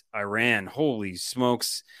against Iran, holy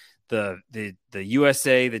smokes! The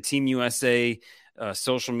USA, the Team USA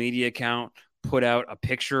social media account put out a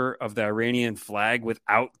picture of the Iranian flag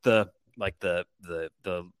without the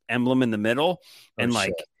emblem in the middle, and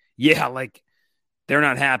they're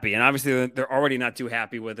not happy, and obviously they're already not too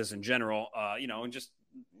happy with us in general. And just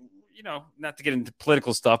not to get into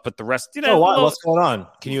political stuff, but the rest, what's going on?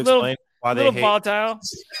 Can you explain why they hate?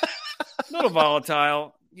 Little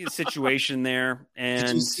volatile situation there. And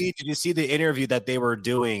did you see the interview that they were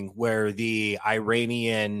doing where the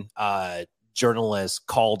Iranian journalist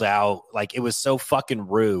called out, like, it was so fucking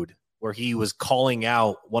rude, where he was calling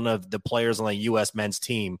out one of the players on the U.S. men's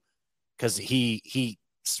team because he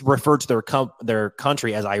referred to their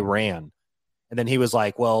country as Iran. And then he was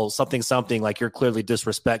like, well, something, like, you're clearly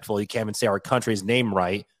disrespectful. You can't even say our country's name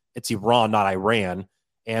right. It's Iran, not Iran.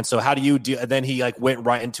 And so how do you do? And then he went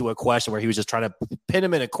right into a question where he was just trying to pin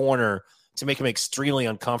him in a corner to make him extremely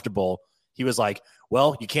uncomfortable. He was like,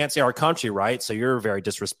 well, you can't say our country, right? So you're very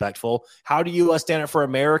disrespectful. How do you stand up for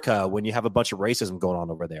America when you have a bunch of racism going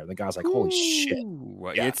on over there? And the guy's like, holy shit.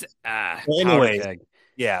 Yeah. It's anyways.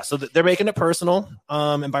 Yeah, so they're making it personal.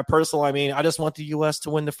 And by personal, I mean, I just want the U.S.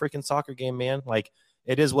 to win the freaking soccer game, man. Like,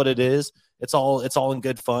 it is what it is. It's all in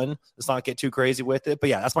good fun. Let's not get too crazy with it. But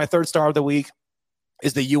yeah, that's my 3rd star of the week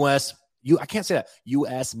is the I can't say that,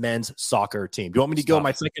 U.S. men's soccer team. Do you want me to go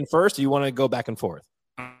my 2nd first, or you want to go back and forth?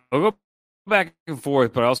 I'll go back and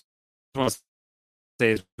forth, but I also want to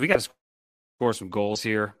say we got to score some goals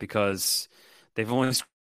here because they've only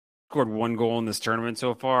scored 1 goal in this tournament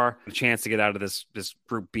so far. A chance to get out of this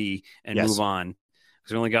Group B and move on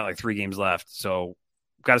because we only got 3 games left. So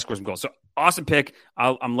got to score some goals. So awesome pick.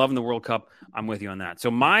 I'm loving the World Cup. I'm with you on that. So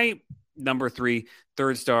my number 3,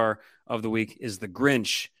 3rd star of the week is the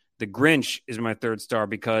Grinch. The Grinch is my 3rd star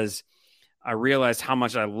because I realized how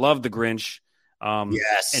much I love the Grinch. And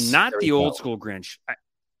not the old school Grinch.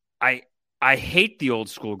 I hate the old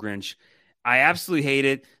school Grinch. I absolutely hate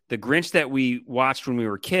it. The Grinch that we watched when we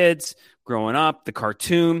were kids, growing up, the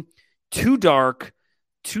cartoon, too dark,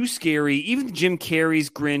 too scary. Even Jim Carrey's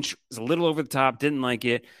Grinch was a little over the top. Didn't like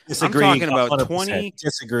it. Disagree. I'm talking about 20.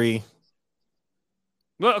 Disagree.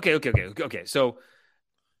 Well, okay. So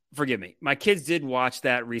forgive me. My kids did watch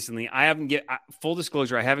that recently. I haven't full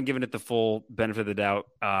disclosure. I haven't given it the full benefit of the doubt.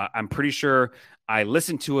 I'm pretty sure I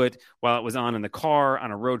listened to it while it was on in the car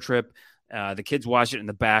on a road trip. The kids watched it in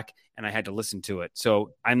the back, and I had to listen to it.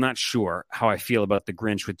 So I'm not sure how I feel about the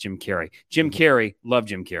Grinch with Jim Carrey. Jim Carrey, love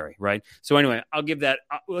Jim Carrey, right? So anyway, I'll give that.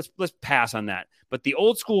 Let's pass on that. But the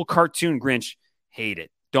old school cartoon Grinch, hate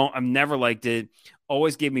it. I've never liked it.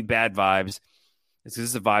 Always gave me bad vibes. This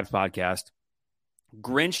is a vibes podcast.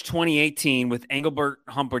 Grinch 2018 with Engelbert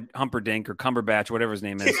Humperdinck or Cumberbatch, whatever his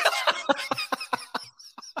name is.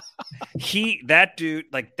 That dude,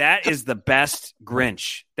 like, that is the best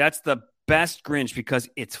Grinch. That's the best Grinch because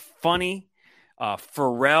it's funny.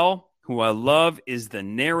 Pharrell, who I love, is the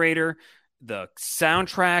narrator. The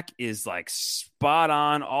soundtrack is like spot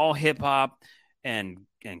on, all hip hop and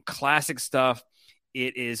classic stuff.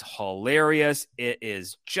 It is hilarious. It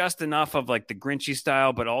is just enough of like the Grinchy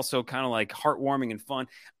style, but also kind of like heartwarming and fun.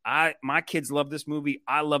 My kids love this movie.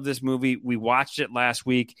 I love this movie. We watched it last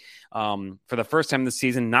week for the first time this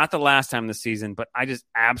season, not the last time this season, but I just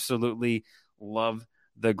absolutely love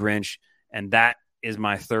the Grinch. And that is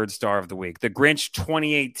my third star of the week. The Grinch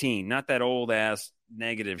 2018, not that old ass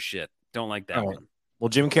negative shit. Don't like that one. Well,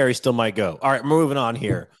 Jim Carrey still might go. All right, moving on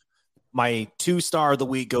here. My 2-star of the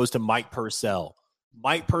week goes to Mike Purcell.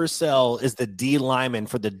 Mike Purcell is the D lineman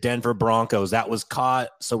for the Denver Broncos. That was caught.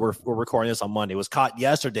 So we're recording this on Monday. It was caught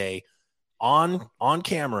yesterday on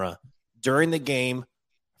camera during the game.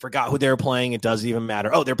 Forgot who they were playing. It doesn't even matter.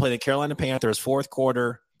 Oh, they're playing the Carolina Panthers, fourth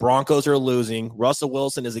quarter. Broncos are losing. Russell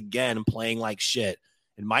Wilson is again playing like shit.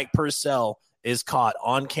 And Mike Purcell is caught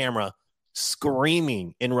on camera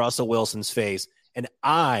screaming in Russell Wilson's face. And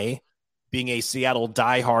I, being a Seattle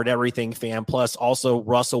diehard everything fan, plus also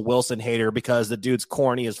Russell Wilson hater because the dude's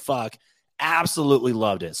corny as fuck, absolutely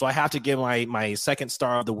loved it. So I have to give my second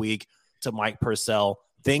star of the week to Mike Purcell.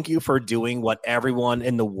 Thank you for doing what everyone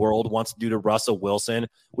in the world wants to do to Russell Wilson,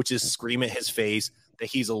 which is scream at his face that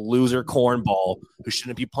he's a loser cornball who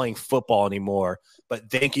shouldn't be playing football anymore. But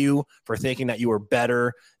thank you for thinking that you were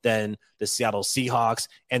better than the Seattle Seahawks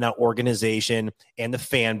and that organization and the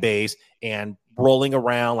fan base, and rolling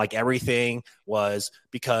around like everything was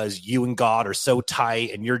because you and God are so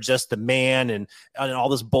tight and you're just the man and all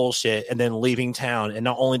this bullshit, and then leaving town. And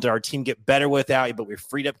not only did our team get better without you, but we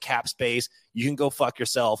freed up cap space. You can go fuck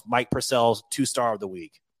yourself. Mike Purcell's 2-star of the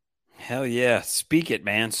week. Hell yeah. Speak it,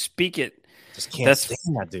 man. Speak it. Just can't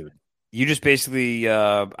stand that dude. You just basically,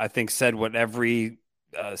 I think, said what every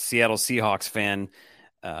Seattle Seahawks fan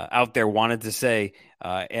out there wanted to say.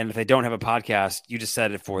 And if they don't have a podcast, you just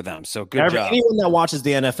said it for them. So good job. Anyone that watches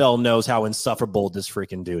the NFL knows how insufferable this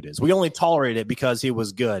freaking dude is. We only tolerate it because he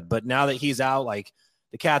was good. But now that he's out, like,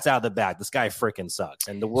 the cat's out of the bag. This guy freaking sucks.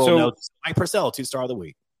 And the world knows. Mike Purcell, 2-star of the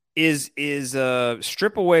week. Is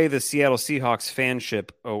strip away the Seattle Seahawks fanship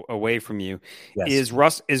away from you. Yes.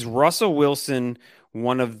 Is Russell Wilson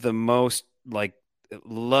one of the most, like,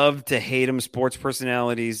 love to hate him sports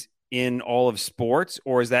personalities in all of sports,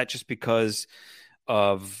 or is that just because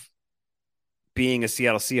of being a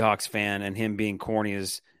Seattle Seahawks fan and him being corny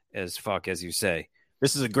as fuck, as you say?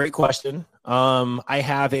 This is a great question. I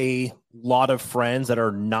have a lot of friends that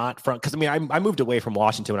are not from, because I moved away from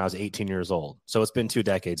Washington when I was 18 years old. So it's been 2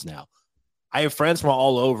 decades now. I have friends from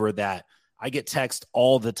all over that I get text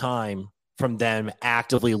all the time from them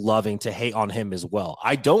actively loving to hate on him as well.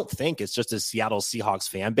 I don't think it's just a Seattle Seahawks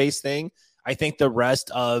fan base thing. I think the rest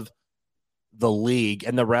of the league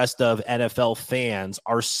and the rest of NFL fans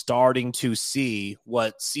are starting to see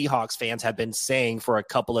what Seahawks fans have been saying for a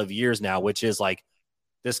couple of years now, which is like,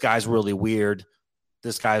 this guy's really weird.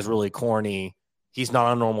 This guy's really corny. He's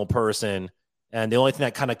not a normal person. And the only thing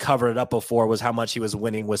that kind of covered it up before was how much he was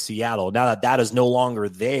winning with Seattle. Now that is no longer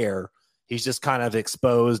there, he's just kind of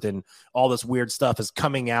exposed, and all this weird stuff is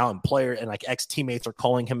coming out, and like ex-teammates are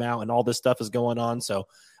calling him out, and all this stuff is going on. So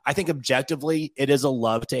I think objectively it is a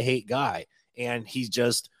love to hate guy. And he's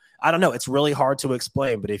just, I don't know. It's really hard to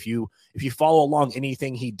explain, but if you follow along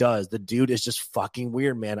anything he does, the dude is just fucking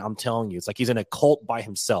weird, man. I'm telling you, it's like he's in a cult by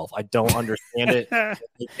himself. I don't understand it.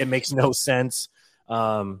 It makes no sense.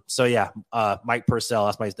 So yeah, Mike Purcell.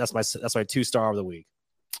 That's my 2-star of the week.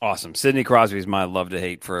 Awesome. Sidney Crosby is my love to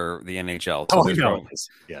hate for the NHL. Oh, no.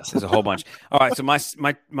 Yes, there's a whole bunch. All right, so my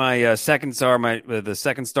second star, the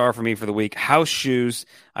second star for me for the week, house shoes.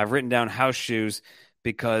 I've written down house shoes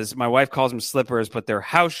because my wife calls them slippers, but they're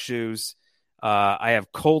house shoes. I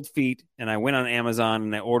have cold feet, and I went on Amazon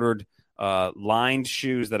and I ordered lined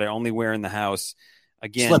shoes that I only wear in the house.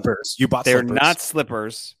 Again, slippers. You bought they're slippers. not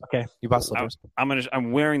slippers. Okay, you bought slippers.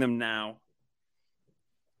 I'm wearing them now.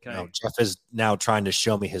 Okay. No, Jeff is now trying to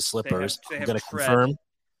show me his slippers. They I'm going to tread. confirm.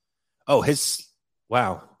 Oh,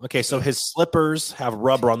 wow. Okay, so his slippers have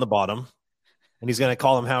rubber on the bottom, and he's going to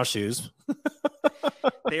call them house shoes.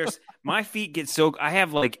 My feet get so. I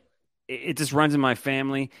have like it just runs in my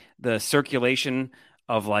family. The circulation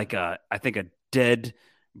of like I think a dead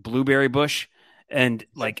blueberry bush, and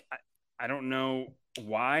like I don't know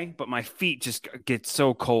why, but my feet just get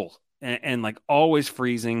so cold and like always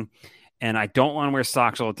freezing. And I don't want to wear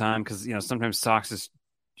socks all the time because, sometimes socks is,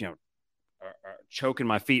 are choking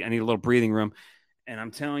my feet. I need a little breathing room. And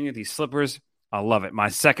I'm telling you, these slippers, I love it. My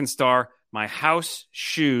second star, my house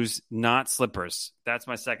shoes, not slippers. That's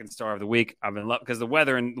my second star of the week. I've been loving because the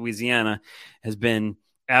weather in Louisiana has been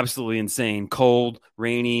absolutely insane. Cold,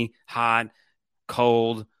 rainy, hot,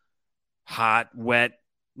 cold, hot, wet.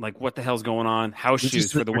 Like, what the hell's going on? House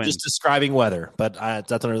shoes for the win. Just describing weather, but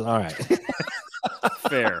that's all right.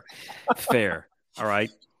 Fair. All right.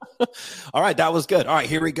 All right. That was good. All right.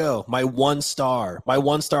 Here we go. My 1 star. My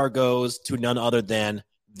 1 star goes to none other than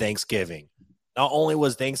Thanksgiving. Not only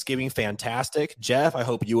was Thanksgiving fantastic, Jeff, I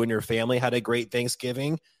hope you and your family had a great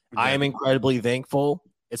Thanksgiving. Yeah. I am incredibly thankful.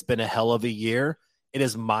 It's been a hell of a year. It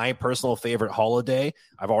is my personal favorite holiday.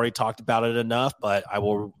 I've already talked about it enough, but I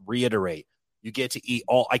will reiterate. You get to eat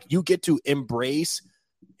you get to embrace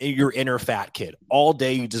your inner fat kid all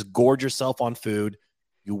day. You just gorge yourself on food.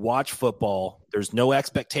 You watch football. There's no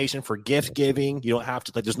expectation for gift giving. You don't have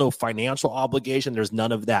to, there's no financial obligation. There's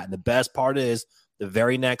none of that. And the best part is the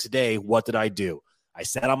very next day, what did I do? I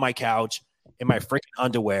sat on my couch in my freaking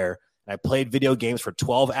underwear and I played video games for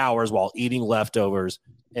 12 hours while eating leftovers.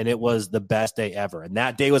 And it was the best day ever. And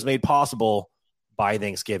that day was made possible by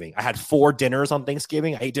Thanksgiving. I had 4 dinners on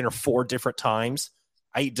Thanksgiving. I ate dinner 4 different times.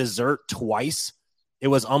 I ate dessert twice. It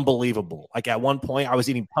was unbelievable. Like at one point I was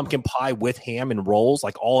eating pumpkin pie with ham and rolls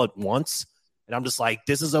like all at once. And I'm just like,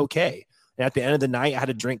 this is okay. And at the end of the night, I had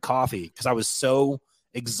to drink coffee because I was so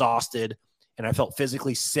exhausted and I felt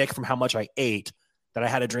physically sick from how much I ate that I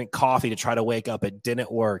had to drink coffee to try to wake up. It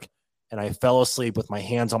didn't work. And I fell asleep with my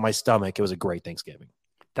hands on my stomach. It was a great Thanksgiving.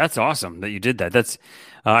 That's awesome that you did that. That's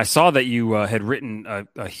I saw that you had written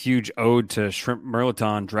a huge ode to shrimp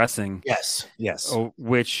mirliton dressing. Yes,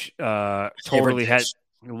 which totally had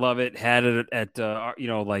love it. Had it at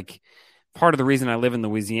like part of the reason I live in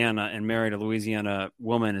Louisiana and married a Louisiana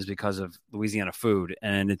woman is because of Louisiana food,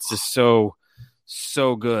 and it's just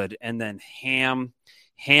so good. And then ham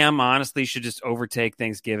honestly should just overtake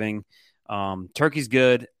Thanksgiving. Turkey's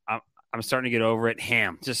good. I'm starting to get over it.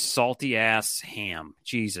 Ham, just salty ass ham.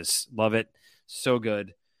 Jesus, love it. So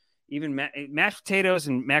good. Even mashed potatoes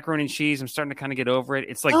and macaroni and cheese. I'm starting to kind of get over it.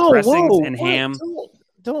 It's like dressings and ham.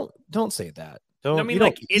 Don't say that. Don't. I mean,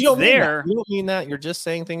 it's there. You don't mean that. You're just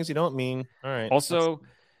saying things you don't mean. All right. Also,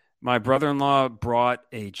 my brother-in-law brought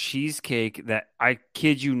a cheesecake that I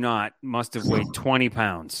kid you not must have weighed 20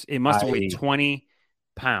 pounds. It must have weighed 20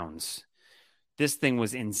 pounds. This thing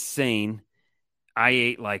was insane. I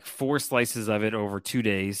ate like 4 slices of it over 2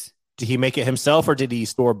 days. Did he make it himself or did he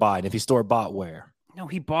store bought? And if he store bought, where? No,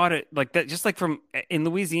 he bought it like that. Just like from in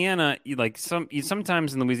Louisiana,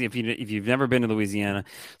 sometimes in Louisiana, if you've never been to Louisiana,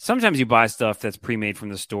 sometimes you buy stuff that's pre-made from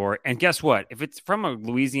the store. And guess what? If it's from a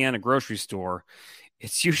Louisiana grocery store,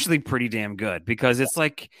 it's usually pretty damn good because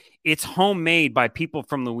it's homemade by people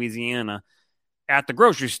from Louisiana at the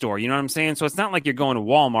grocery store. You know what I'm saying? So it's not like you're going to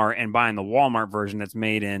Walmart and buying the Walmart version that's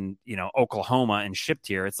made in, Oklahoma and shipped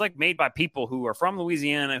here. It's like made by people who are from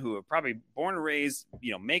Louisiana, who are probably born and raised,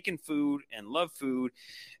 making food and love food.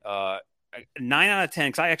 9 out of 10,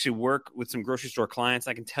 because I actually work with some grocery store clients.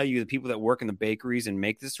 I can tell you the people that work in the bakeries and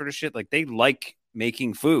make this sort of shit, like they like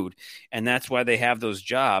making food. And that's why they have those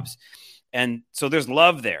jobs. And so there's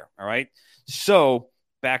love there. All right. So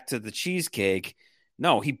back to the cheesecake.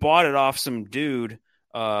 No, he bought it off some dude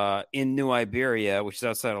in New Iberia, which is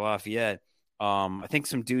outside of Lafayette. I think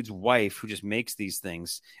some dude's wife who just makes these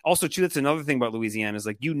things. Also, too, that's another thing about Louisiana is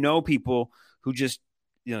people who just,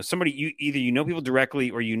 somebody either people directly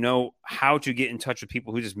or how to get in touch with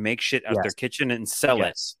people who just make shit out their kitchen and sell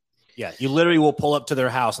it. Yeah, you literally will pull up to their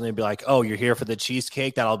house and they'd be like, "Oh, you're here for the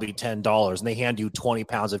cheesecake? That'll be $10," and they hand you 20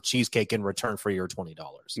 pounds of cheesecake in return for your $20.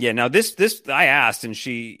 Yeah. Now this I asked, and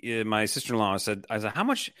she, my sister-in-law said, "I was like, how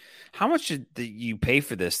much did you pay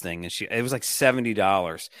for this thing?" And it was like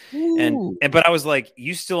 $70. And but I was like,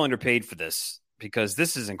 "You still underpaid for this because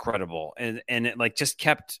this is incredible." And it just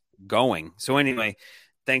kept going. So anyway,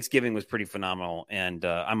 Thanksgiving was pretty phenomenal, and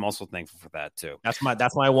I'm also thankful for that too. That's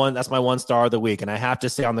my one star of the week. And I have to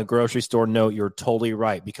say, on the grocery store note, you're totally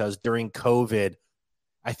right, because during COVID,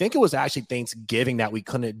 I think it was actually Thanksgiving that we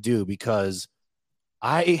couldn't do because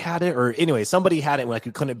I had it, or anyway, somebody had it when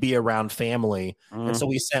we couldn't be around family. And so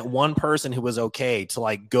we sent one person who was okay to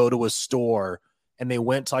like go to a store, and they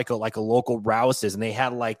went to like a local Rouse's, and they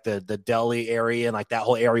had like the deli area, and like that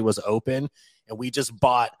whole area was open. And we just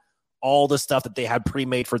bought all the stuff that they had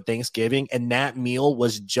pre-made for Thanksgiving. And that meal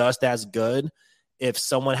was just as good if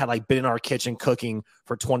someone had like been in our kitchen cooking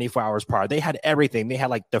for 24 hours prior. They had everything. They had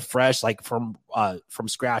like the fresh, like from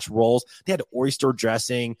scratch rolls. They had oyster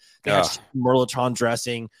dressing. They had Merlotron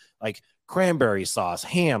dressing, like cranberry sauce,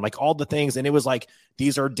 ham, like all the things. And it was like,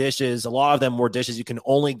 these are dishes. A lot of them were dishes you can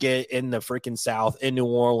only get in the freaking South, in New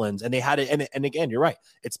Orleans. And they had it. And again, you're right.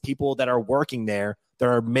 It's people that are working there that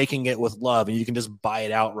are making it with love, and you can just buy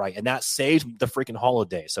it outright. And that saved the freaking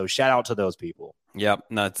holiday. So shout out to those people. Yep.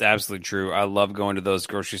 No, it's absolutely true. I love going to those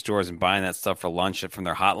grocery stores and buying that stuff for lunch from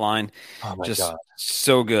their hotline. Oh my just God.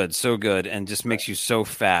 So good. So good. And just makes you so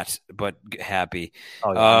fat, but happy.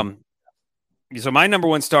 Oh, yeah. So my number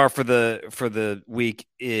one star for the week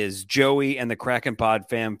is Joey and the Kraken Pod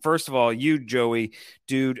fam. First of all, you, Joey,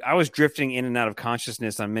 dude, I was drifting in and out of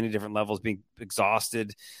consciousness on many different levels, being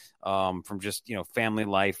exhausted from just, family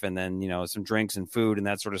life, and then, some drinks and food and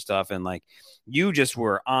that sort of stuff. And like, you just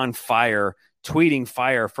were on fire, tweeting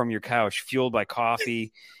fire from your couch, fueled by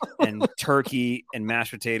coffee and turkey and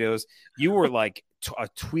mashed potatoes. You were like a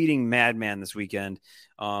tweeting madman this weekend.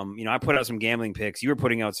 I put out some gambling picks. You were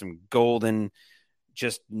putting out some golden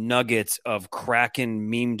just nuggets of Kraken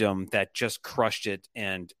memedom that just crushed it,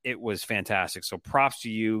 and it was fantastic. So props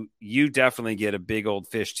to you. You definitely get a big old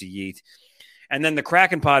fish to yeet. And then the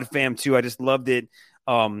Kraken Pod fam too. I just loved it.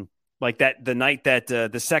 Like that, the night that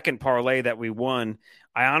the second parlay that we won,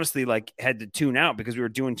 I honestly had to tune out because we were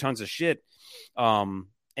doing tons of shit.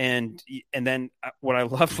 And then what I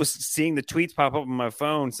loved was seeing the tweets pop up on my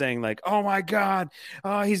phone saying like, "Oh my God,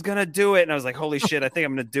 he's gonna do it!" And I was like, "Holy shit, I think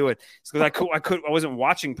I'm gonna do it." Because I wasn't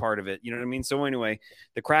watching part of it, you know what I mean? So anyway,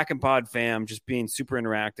 the Kraken Pod fam just being super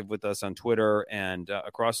interactive with us on Twitter and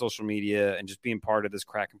across social media, and just being part of this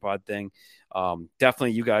Kraken Pod thing.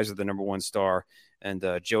 Definitely, you guys are the number one star. And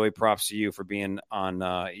Joey, props to you for being on.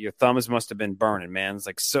 Your thumbs must have been burning, man. It's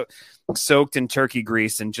like soaked in turkey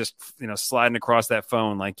grease and just sliding across that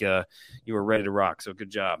phone like you were ready to rock. So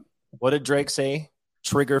good job. What did Drake say?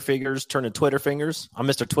 Trigger fingers turn to Twitter fingers. I'm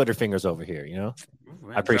Mr. Twitter fingers over here. Man,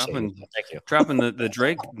 I appreciate it. Thank you. Dropping the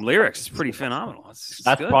Drake lyrics is pretty phenomenal. That's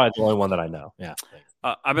good. Probably the only one that I know. Yeah.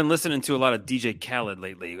 I've been listening to a lot of DJ Khaled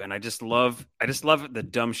lately, and I just love the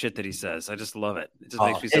dumb shit that he says. I just love it. It just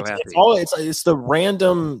makes me so happy. It's the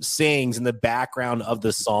random sayings in the background of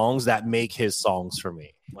the songs that make his songs for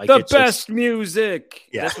me. Like the best music.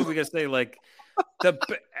 Yeah. That's what we gotta say. Like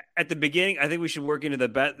at the beginning, I think we should work into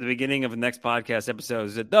the beginning of the next podcast episode.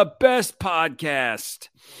 Is it the best podcast?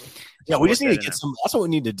 Yeah, we just need to get some. That's what we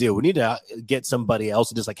need to do. We need to get somebody else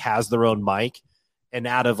who just has their own mic. And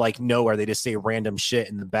out of nowhere, they just say random shit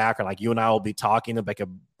in the background. Like you and I will be talking, like a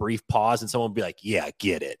brief pause, and someone will be like, "Yeah, I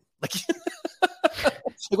get it." Like,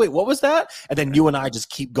 wait, what was that? And then you and I just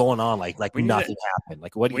keep going on, like nothing happened.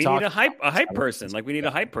 Like, what? We need a hype person. Like we need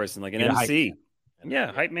a hype person, like an MC.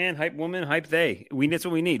 Yeah, hype man, hype woman, hype they. That's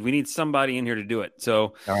what we need. We need somebody in here to do it.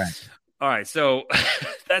 So, all right. So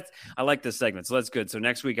I like this segment. So that's good. So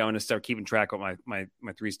next week, I want to start keeping track of what my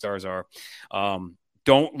 3 stars are.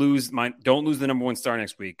 Don't lose the number one star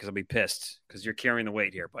next week because I'll be pissed because you're carrying the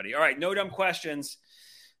weight here, buddy. All right, no dumb questions.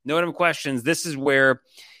 This is where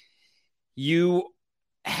you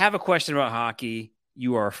have a question about hockey.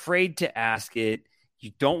 You are afraid to ask it. You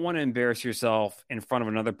don't want to embarrass yourself in front of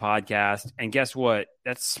another podcast. And guess what?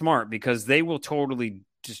 That's smart because they will totally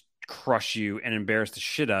just crush you and embarrass the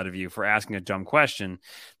shit out of you for asking a dumb question.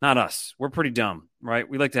 Not us. We're pretty dumb, right?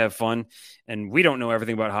 We like to have fun, and we don't know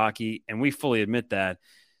everything about hockey, and we fully admit that.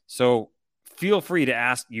 So feel free to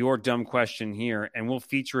ask your dumb question here, and we'll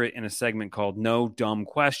feature it in a segment called No Dumb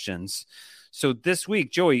Questions. So this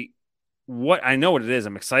week, Joey, I know what it is.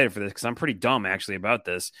 I'm excited for this because I'm pretty dumb actually about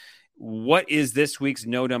this. What is this week's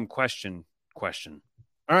No Dumb Question?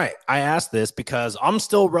 All right. I asked this because I'm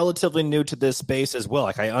still relatively new to this space as well.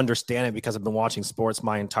 Like I understand it because I've been watching sports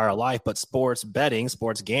my entire life, but sports betting,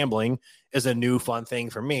 sports gambling is a new fun thing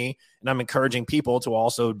for me. And I'm encouraging people to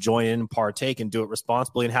also join in, partake, and do it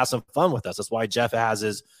responsibly and have some fun with us. That's why Jeff has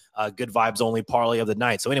his good vibes only parlay of the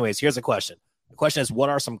night. So anyways, here's a question. The question is, what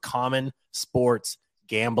are some common sports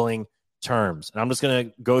gambling terms. And I'm just going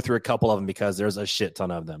to go through a couple of them because there's a shit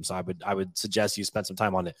ton of them. So I would suggest you spend some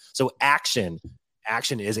time on it. So action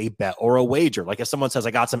is a bet or a wager. Like if someone says,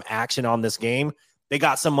 I got some action on this game, they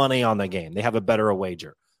got some money on the game. They have a bet or a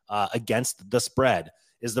wager. Against the spread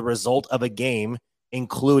is the result of a game,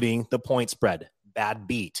 including the point spread. Bad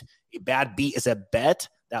beat. A bad beat is a bet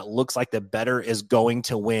that looks like the bettor is going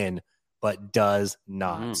to win, but does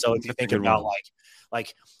not. So if you think about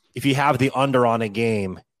like if you have the under on a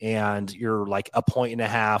game and you're like a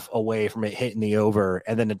 1.5 away from it hitting the over,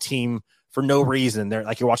 and then a team for no reason, they're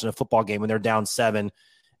like, you're watching a football game and they're down 7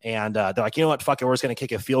 and they're like, you know what, fuck it, we're just going to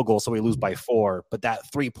kick a field goal so we lose by 4. But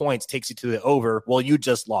that 3 points takes you to the over. Well, you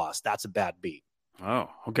just lost. That's a bad beat. Oh,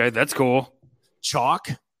 okay. That's cool. Chalk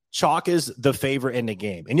is the favorite in the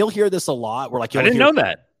game. And you'll hear this a lot where like, I didn't know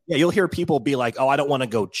that. Yeah. You'll hear people be like, oh, I don't want to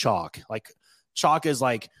go chalk. Like chalk is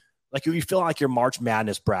like you feel like your March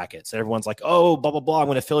Madness brackets. Everyone's like, oh, blah, blah, blah. I'm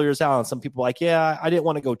going to fill yours out. And some people are like, yeah, I didn't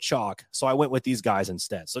want to go chalk. So I went with these guys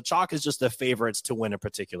instead. So chalk is just the favorites to win a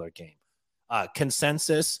particular game.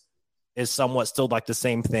 Consensus is somewhat still like the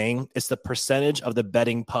same thing. It's the percentage of the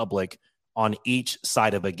betting public on each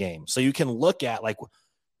side of a game. So you can look at like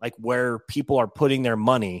where people are putting their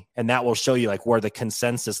money, and that will show you like where the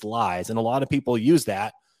consensus lies. And a lot of people use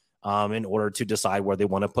that in order to decide where they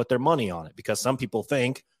want to put their money on it. Because some people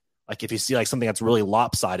think, like if you see like something that's really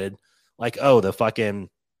lopsided, like, oh, the fucking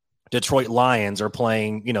Detroit Lions are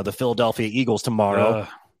playing, the Philadelphia Eagles tomorrow.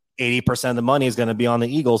 80% of the money is going to be on the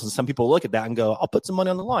Eagles. And some people look at that and go, I'll put some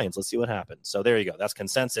money on the Lions. Let's see what happens. So there you go. That's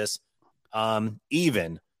consensus.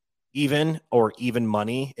 Even or even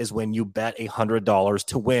money is when you bet $100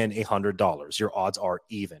 to win $100. Your odds are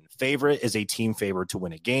even. Favorite is a team favorite to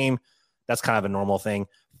win a game. That's kind of a normal thing.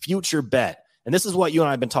 Future bet. And this is what you and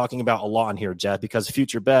I have been talking about a lot on here, Jeff, because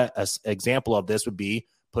future bet, an example of this would be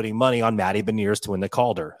putting money on Matty Beniers to win the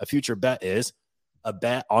Calder. A future bet is a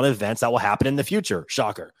bet on events that will happen in the future.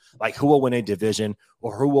 Shocker. Like who will win a division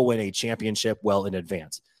or who will win a championship well in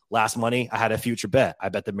advance. Last money, I had a future bet. I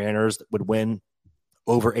bet the Mariners would win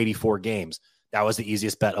over 84 games. That was the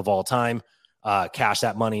easiest bet of all time. Cash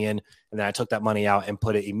that money in, and then I took that money out and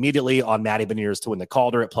put it immediately on Matty Beniers to win the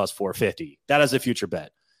Calder at plus 450. That is a future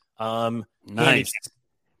bet. Nice.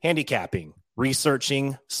 Handicapping,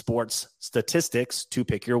 researching sports statistics to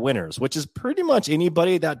pick your winners, which is pretty much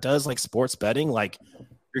anybody that does like sports betting. Like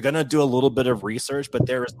you're going to do a little bit of research, but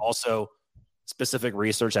there is also specific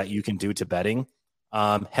research that you can do to betting.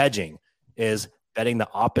 Hedging is betting the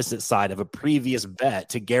opposite side of a previous bet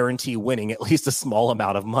to guarantee winning at least a small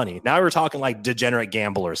amount of money. Now we're talking like degenerate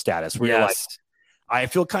gambler status where you're like, I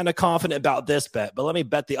feel kind of confident about this bet, but let me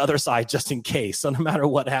bet the other side just in case. So no matter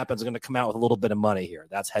what happens, I'm going to come out with a little bit of money here.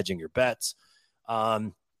 That's hedging your bets.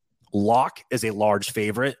 Lock is a large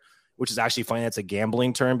favorite, which is actually funny. That's a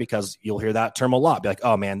gambling term because you'll hear that term a lot. Be like,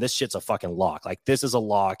 oh man, this shit's a fucking lock. Like this is a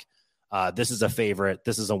lock. This is a favorite.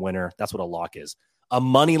 This is a winner. That's what a lock is. A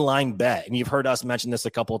money line bet. And you've heard us mention this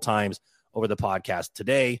a couple of times over the podcast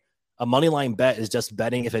today. A money line bet is just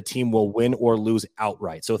betting if a team will win or lose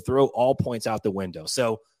outright. So throw all points out the window.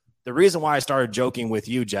 So the reason why I started joking with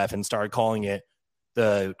you, Jeff, and started calling it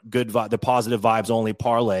the positive vibes only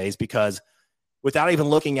parlays, because without even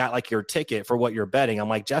looking at like your ticket for what you're betting, I'm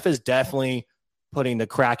like, Jeff is definitely putting the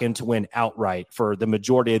Kraken to win outright for the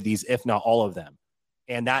majority of these, if not all of them.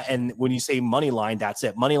 And when you say money line, that's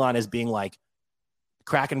it. Money line is being like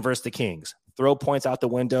Kraken versus the Kings. Throw points out the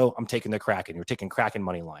window. I'm taking the Kraken. You're taking Kraken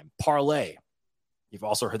money line. Parlay. You've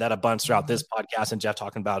also heard that a bunch throughout this podcast and Jeff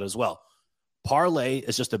talking about it as well. Parlay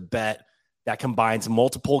is just a bet that combines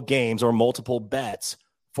multiple games or multiple bets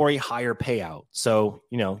for a higher payout. So,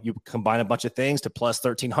 you combine a bunch of things to plus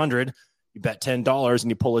 1,300. You bet $10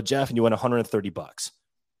 and you pull a Jeff and you win $130.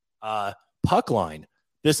 Puck line.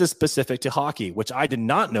 This is specific to hockey, which I did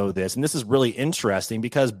not know this. And this is really interesting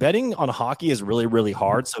because betting on hockey is really, really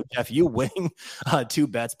hard. So, Jeff, you winning 2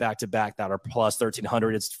 bets back-to-back that are plus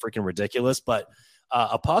 1,300, it's freaking ridiculous. But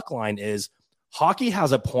a puck line is hockey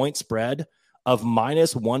has a point spread of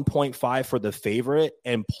minus 1.5 for the favorite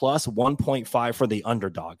and plus 1.5 for the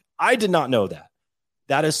underdog. I did not know that.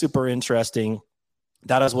 That is super interesting.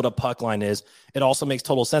 That is what a puck line is. It also makes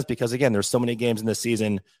total sense because, again, there's so many games in this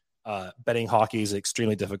season. Betting hockey is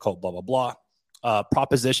extremely difficult, blah, blah, blah.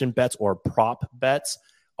 Proposition bets or prop bets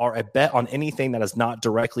are a bet on anything that is not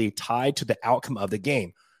directly tied to the outcome of the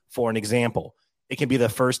game. For an example, it can be the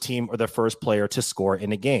first team or the first player to score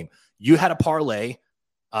in a game. You had a parlay,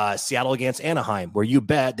 Seattle against Anaheim, where you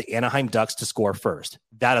bet the Anaheim Ducks to score first.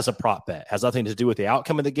 That is a prop bet. It has nothing to do with the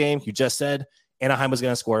outcome of the game. You just said Anaheim was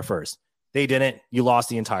going to score first. They didn't. You lost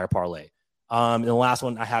the entire parlay. And the last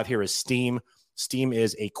one I have here is Steam. Steam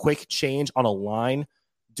is a quick change on a line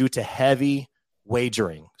due to heavy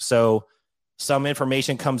wagering. So some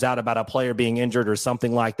information comes out about a player being injured or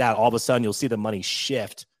something like that. All of a sudden, you'll see the money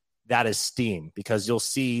shift. That is Steam, because you'll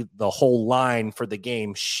see the whole line for the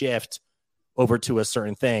game shift over to a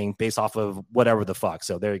certain thing based off of whatever the fuck.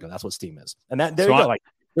 So there you go. That's what Steam is. And that there you go. Like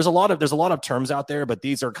there's a lot of terms out there, but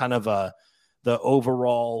these are kind of the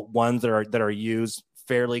overall ones that are used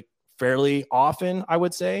fairly often, I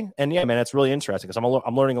would say. And yeah, man, it's really interesting because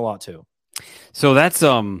I'm learning a lot too. So that's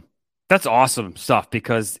awesome stuff,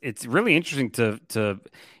 because it's really interesting to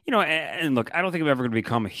and look, I don't think I'm ever going to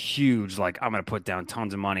become a huge, like, I'm going to put down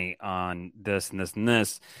tons of money on this and this and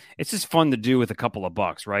this. It's just fun to do with a couple of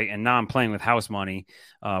bucks, right? And now I'm playing with house money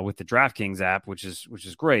with the DraftKings app, which is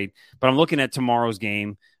great. But I'm looking at tomorrow's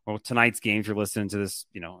game, or tonight's game if you're listening to this,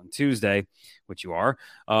 on Tuesday, which you are.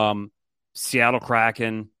 Seattle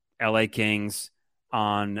Kraken, LA Kings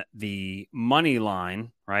on the money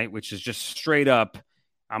line, right? Which is just straight up,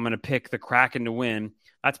 I'm going to pick the Kraken to win.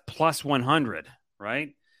 That's plus 100,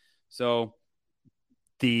 right? So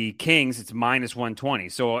the Kings, it's minus 120.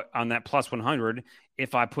 So on that plus 100,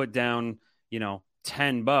 if I put down,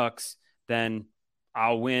 $10, then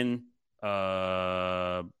I'll win. What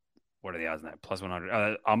are the odds on that? Plus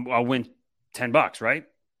 100. I'll win $10, right?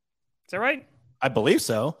 Is that right? I believe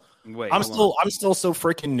so. Wait, I'm still so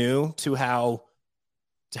freaking new to how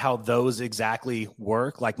those exactly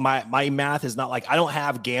work. Like my math is not like, I don't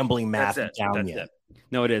have gambling math down yet.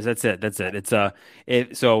 No, it is. That's it.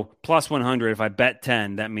 It's so plus 100. If I bet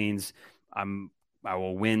 10, that means I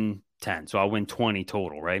will win 10. So I'll win 20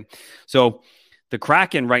 total, right? So the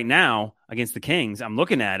Kraken right now against the Kings, I'm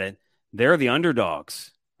looking at it. They're the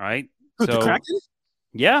underdogs, right? Who, the Kraken?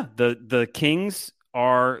 Yeah, the Kings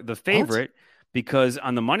are the favorite. What? Because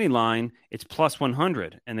on the money line, it's plus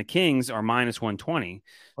 100 and the Kings are minus 120.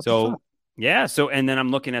 Yeah. So, and then I'm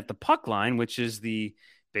looking at the puck line, which is the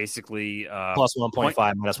basically plus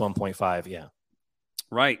 1.5, minus 1.5. Yeah.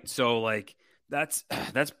 Right. So like that's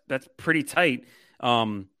pretty tight.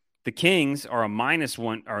 The Kings are a minus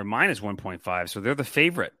 1.5. So they're the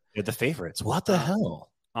favorite. They're the favorites. What the hell?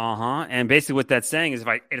 And basically what that's saying is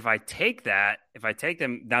if I take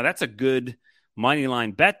them, now that's a good money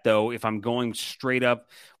line bet, though, if I'm going straight up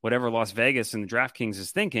whatever Las Vegas and the DraftKings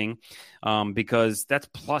is thinking, because that's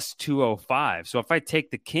plus 205. So if I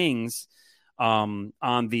take the Kings on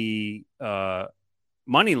the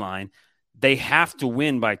money line, they have to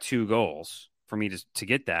win by 2 goals for me to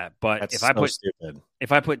get that. But that's if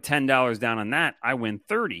I put $10 down on that, I win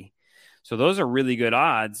 30. So those are really good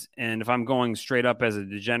odds. And if I'm going straight up as a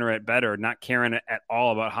degenerate bettor, not caring at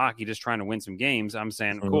all about hockey, just trying to win some games, I'm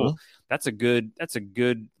saying, cool, that's a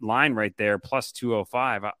good line right there. Plus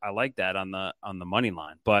 205. I like that on the money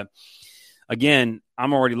line. But again,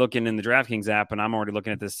 I'm already looking in the DraftKings app and I'm already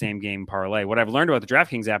looking at the same game parlay. What I've learned about the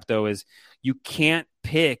DraftKings app, though, is you can't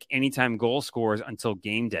pick anytime goal scores until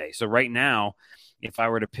game day. So right now, if I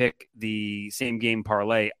were to pick the same game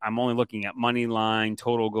parlay, I'm only looking at money line,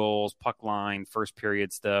 total goals, puck line, first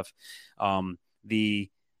period stuff.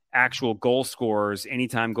 The actual goal scorers,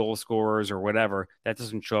 anytime goal scorers or whatever, that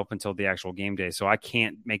doesn't show up until the actual game day. So I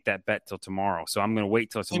can't make that bet till tomorrow. So I'm going to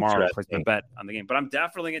wait till tomorrow to place the bet on the game. But I'm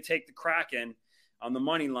definitely going to take the Kraken on the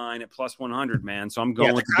money line at plus 100, man. So I'm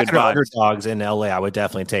going with the good vibes. Underdogs in LA, I would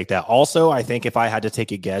definitely take that. Also, I think if I had to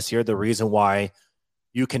take a guess here, the reason why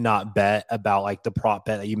you cannot bet about like the prop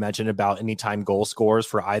bet that you mentioned about anytime goal scores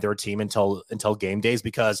for either team until game days,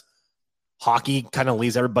 because hockey kind of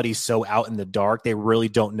leaves everybody so out in the dark. They really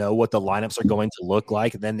don't know what the lineups are going to look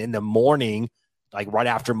like. And then in the morning, like right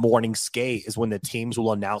after morning skate is when the teams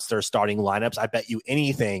will announce their starting lineups. I bet you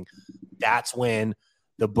anything that's when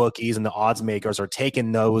the bookies and the odds makers are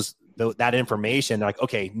taking that information. They're like,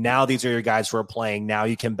 okay, now these are your guys who are playing. Now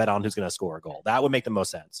you can bet on who's going to score a goal. That would make the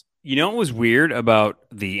most sense. You know what was weird about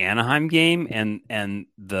the Anaheim game and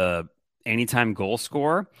the anytime goal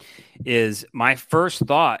scorer is my first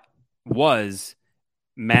thought was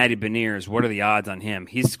Matty Beniers. What are the odds on him?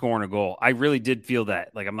 He's scoring a goal. I really did feel that.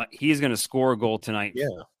 Like, I'm like, he's going to score a goal tonight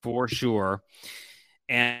for sure.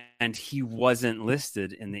 And he wasn't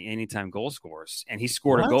listed in the anytime goal scores, and he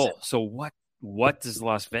scored a goal. So what does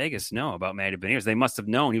Las Vegas know about Matty Beniers? They must have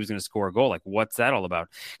known he was going to score a goal. Like, what's that all about?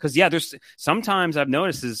 Because, there's sometimes I've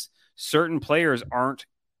noticed is certain players aren't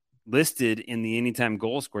listed in the anytime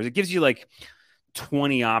goal scores. It gives you like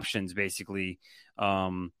 20 options basically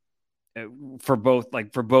for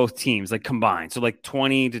both teams, like combined. So like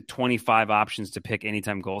 20 to 25 options to pick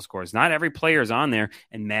anytime goal scores. Not every player is on there,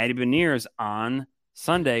 and Matty Beniers on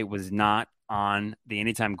Sunday was not on the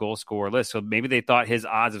anytime goal scorer list. So maybe they thought his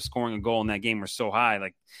odds of scoring a goal in that game were so high,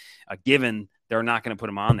 like given they're not going to put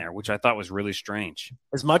him on there, which I thought was really strange.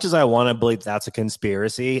 As much as I want to believe that's a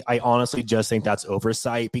conspiracy, I honestly just think that's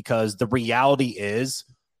oversight, because the reality is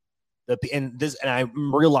and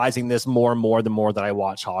I'm realizing this more and more the more that I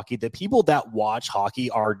watch hockey. The people that watch hockey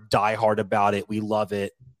are diehard about it. We love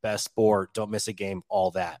it. Best sport. Don't miss a game.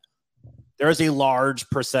 All that. There is a large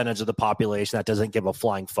percentage of the population that doesn't give a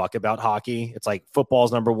flying fuck about hockey. It's like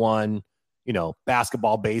football's number one,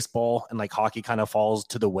 basketball, baseball, and like hockey kind of falls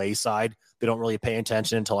to the wayside. They don't really pay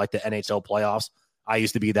attention until like the NHL playoffs. I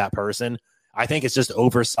used to be that person. I think it's just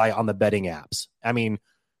oversight on the betting apps. I mean,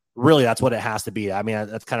 really, that's what it has to be. I mean,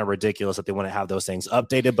 that's kind of ridiculous that they want to have those things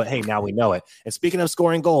updated, but hey, now we know it. And speaking of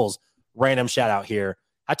scoring goals, random shout out here.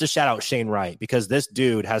 I have to shout out Shane Wright, because this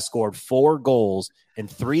dude has scored 4 goals in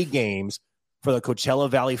 3 games for the Coachella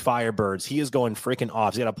Valley Firebirds. He is going freaking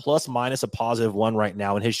off. He's got a plus minus a positive 1 right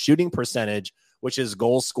now, and his shooting percentage, which is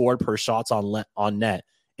goals scored per shots on net,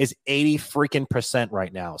 is 80%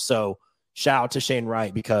 right now. So shout out to Shane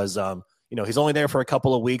Wright, because he's only there for a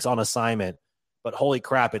couple of weeks on assignment, but holy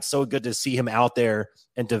crap, it's so good to see him out there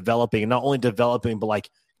and developing, and not only developing, but like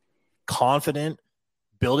confident,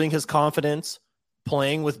 building his confidence,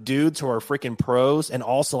 playing with dudes who are freaking pros, and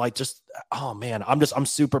also like just, oh man, I'm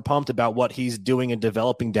super pumped about what he's doing and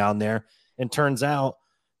developing down there. And turns out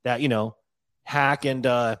that, Hack and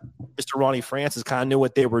Mr. Ronnie Francis kind of knew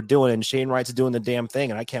what they were doing, and Shane Wright's doing the damn thing,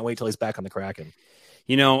 and I can't wait till he's back on the Kraken.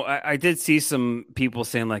 I did see some people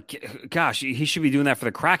saying like, gosh, he should be doing that for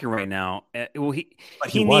the Kraken right now. Well, he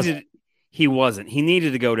wasn't. He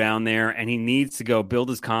needed to go down there, and he needs to go build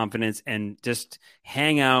his confidence and just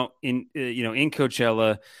hang out in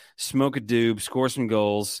Coachella, smoke a doob, score some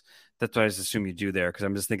goals. That's what I just assume you do there, because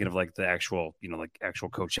I'm just thinking of like the actual, actual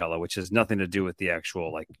Coachella, which has nothing to do with the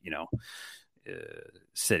actual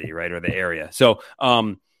city, right, or the area. So,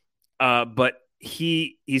 but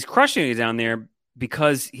he's crushing it down there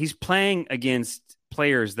because he's playing against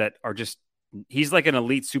players that are just. He's like an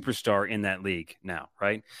elite superstar in that league now,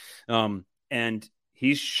 right? And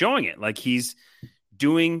he's showing it. Like, he's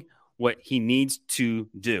doing what he needs to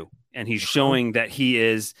do, and he's showing that he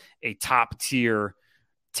is a top-tier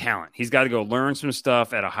talent. He's got to go learn some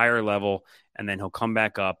stuff at a higher level, and then he'll come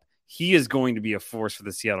back up. He is going to be a force for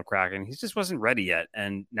the Seattle Kraken. He just wasn't ready yet,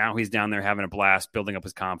 and now he's down there having a blast, building up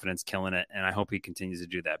his confidence, killing it, and I hope he continues to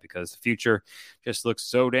do that, because the future just looks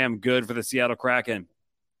so damn good for the Seattle Kraken.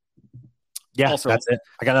 Yeah, also, that's it.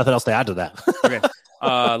 I got nothing else to add to that. Okay.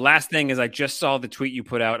 Last thing is, I just saw the tweet you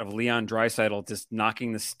put out of Leon Draisaitl just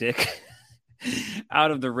knocking the stick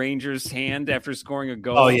out of the Rangers' hand after scoring a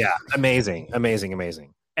goal. Oh, yeah. Amazing.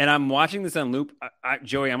 And I'm watching this on loop.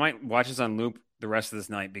 Joey, I might watch this on loop the rest of this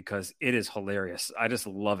night, because it is hilarious. I just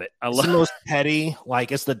love it. It's the most petty.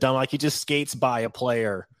 Like, it's the dumb. Like, he just skates by a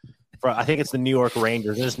player. I think it's the New York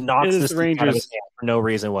Rangers. It just knocks the stick out of his hand for no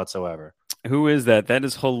reason whatsoever. Who is that? That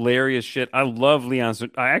is hilarious shit. I love Leon.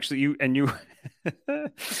 You.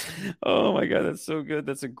 Oh my God, that's so good.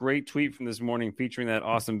 That's a great tweet from this morning featuring that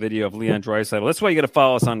awesome video of Leon Draisaitl. That's why you got to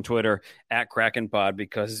follow us on Twitter at KrakenPod,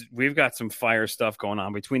 because we've got some fire stuff going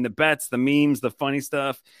on between the bets, the memes, the funny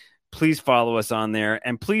stuff. Please follow us on there,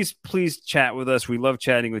 and please chat with us. We love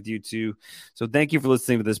chatting with you too. So thank you for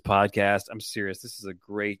listening to this podcast. I'm serious. This is a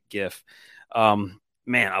great GIF. Man,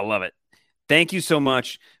 I love it. Thank you so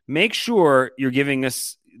much. Make sure you're giving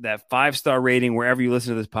us that 5-star rating wherever you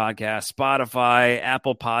listen to this podcast. Spotify,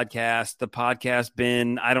 Apple Podcasts, the podcast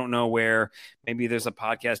bin. I don't know where. Maybe there's a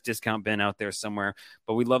podcast discount bin out there somewhere.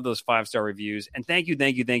 But we love those 5-star reviews. And thank you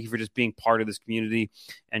for just being part of this community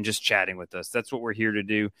and just chatting with us. That's what we're here to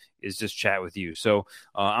do, is just chat with you. So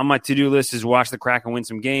on my to-do list is watch the Kraken win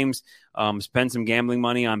some games, spend some gambling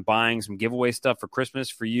money on buying some giveaway stuff for Christmas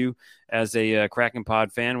for you as a Kraken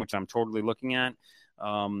Pod fan, which I'm totally looking at.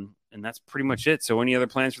 And that's pretty much it. So any other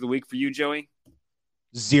plans for the week for you, Joey?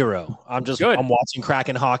 Zero. I'm watching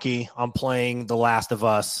Kraken hockey. I'm playing The Last of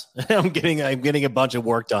Us. I'm getting a bunch of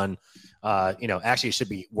work done. Actually it should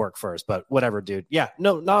be work first, but whatever, dude. Yeah,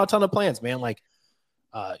 no, not a ton of plans, man. Like,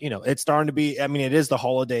 it's starting to be, it is the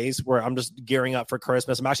holidays where I'm just gearing up for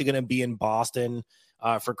Christmas. I'm actually going to be in Boston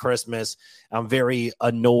for Christmas. I'm very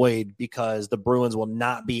annoyed because the Bruins will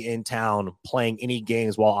not be in town playing any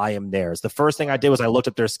games while I am there. So the first thing I did was I looked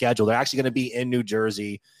up their schedule. They're actually going to be in New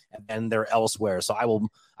Jersey and they're elsewhere. So I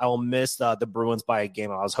will miss the Bruins by a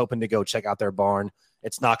game. I was hoping to go check out their barn.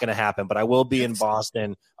 It's not going to happen, but I will be in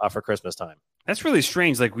Boston for Christmas time. That's really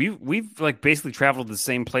strange. Like we've like basically traveled the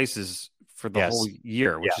same places for the whole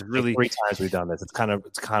year, which is really 3 times we've done this. It's kind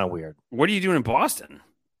of weird. What are you doing in Boston?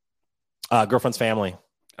 Girlfriend's family.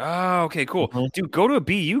 Oh, okay, cool, dude. Go to a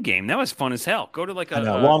BU game. That was fun as hell. Go to like a.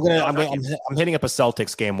 Well, I'm hitting up a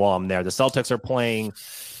Celtics game while I'm there. The Celtics are playing.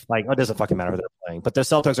 Like, it doesn't fucking matter who they're playing, but the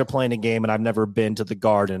Celtics are playing a game, and I've never been to the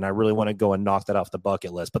Garden, and I really want to go and knock that off the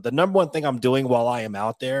bucket list. But the number one thing I'm doing while I am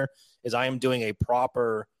out there is I am doing a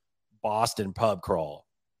proper Boston pub crawl,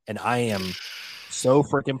 and I am so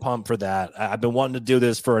freaking pumped for that. I've been wanting to do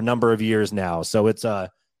this for a number of years now, so it's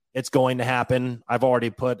going to happen. I've already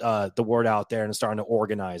put the word out there and starting to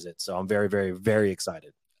organize it, so I'm very, very, very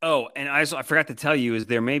excited. Oh, and I forgot to tell you is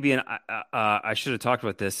there may be I should have talked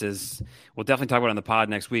about this. Is we'll definitely talk about it on the pod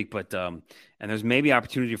next week, but and there's maybe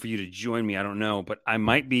opportunity for you to join me. I don't know, but I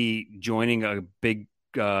might be joining a big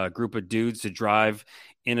group of dudes to drive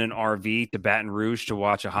in an RV to Baton Rouge to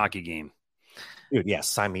watch a hockey game. Dude, yeah,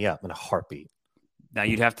 sign me up in a heartbeat. Now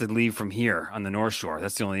you'd have to leave from here on the North Shore.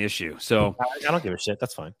 That's the only issue. So I don't give a shit.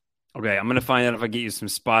 That's fine. Okay, I'm going to find out if I get you some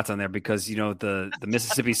spots on there because, the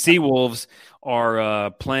Mississippi Seawolves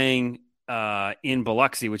are playing in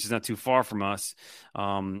Biloxi, which is not too far from us.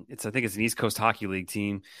 I think it's an East Coast Hockey League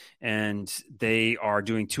team, and they are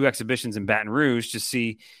doing 2 exhibitions in Baton Rouge to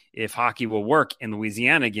see if hockey will work in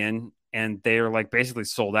Louisiana again, and they're like basically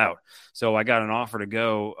sold out. So I got an offer to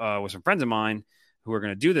go with some friends of mine who are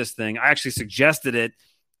going to do this thing. I actually suggested it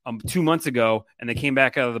 2 months ago, and they came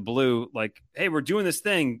back out of the blue like, hey, we're doing this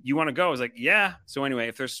thing. You want to go? I was like, yeah. So anyway,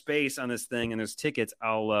 if there's space on this thing and there's tickets,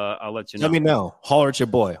 I'll let you know. Let me know. Holler at your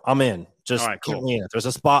boy. I'm in. Just cool. Me in. If there's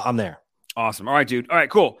a spot, I'm there. Awesome. All right, dude. All right,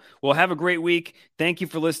 cool. Well, have a great week. Thank you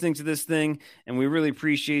for listening to this thing, and we really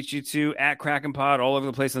appreciate you too. At Kraken Pod, all over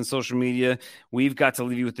the place on social media. We've got to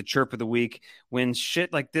leave you with the chirp of the week. When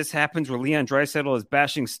shit like this happens, where Leon Draisaitl is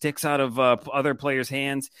bashing sticks out of other players'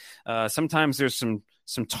 hands, sometimes there's some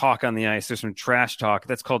talk on the ice. There's some trash talk.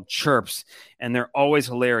 That's called chirps, and they're always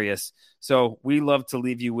hilarious. So we love to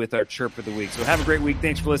leave you with our chirp of the week. So have a great week.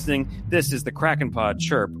 Thanks for listening. This is the Kraken Pod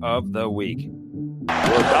Chirp of the Week.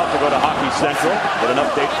 We're about to go to Hockey Central with an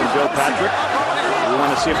update from Joe Patrick. We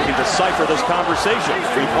want to see if we can decipher this conversation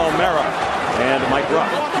between Paul Mara and Mike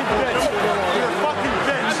Ruck.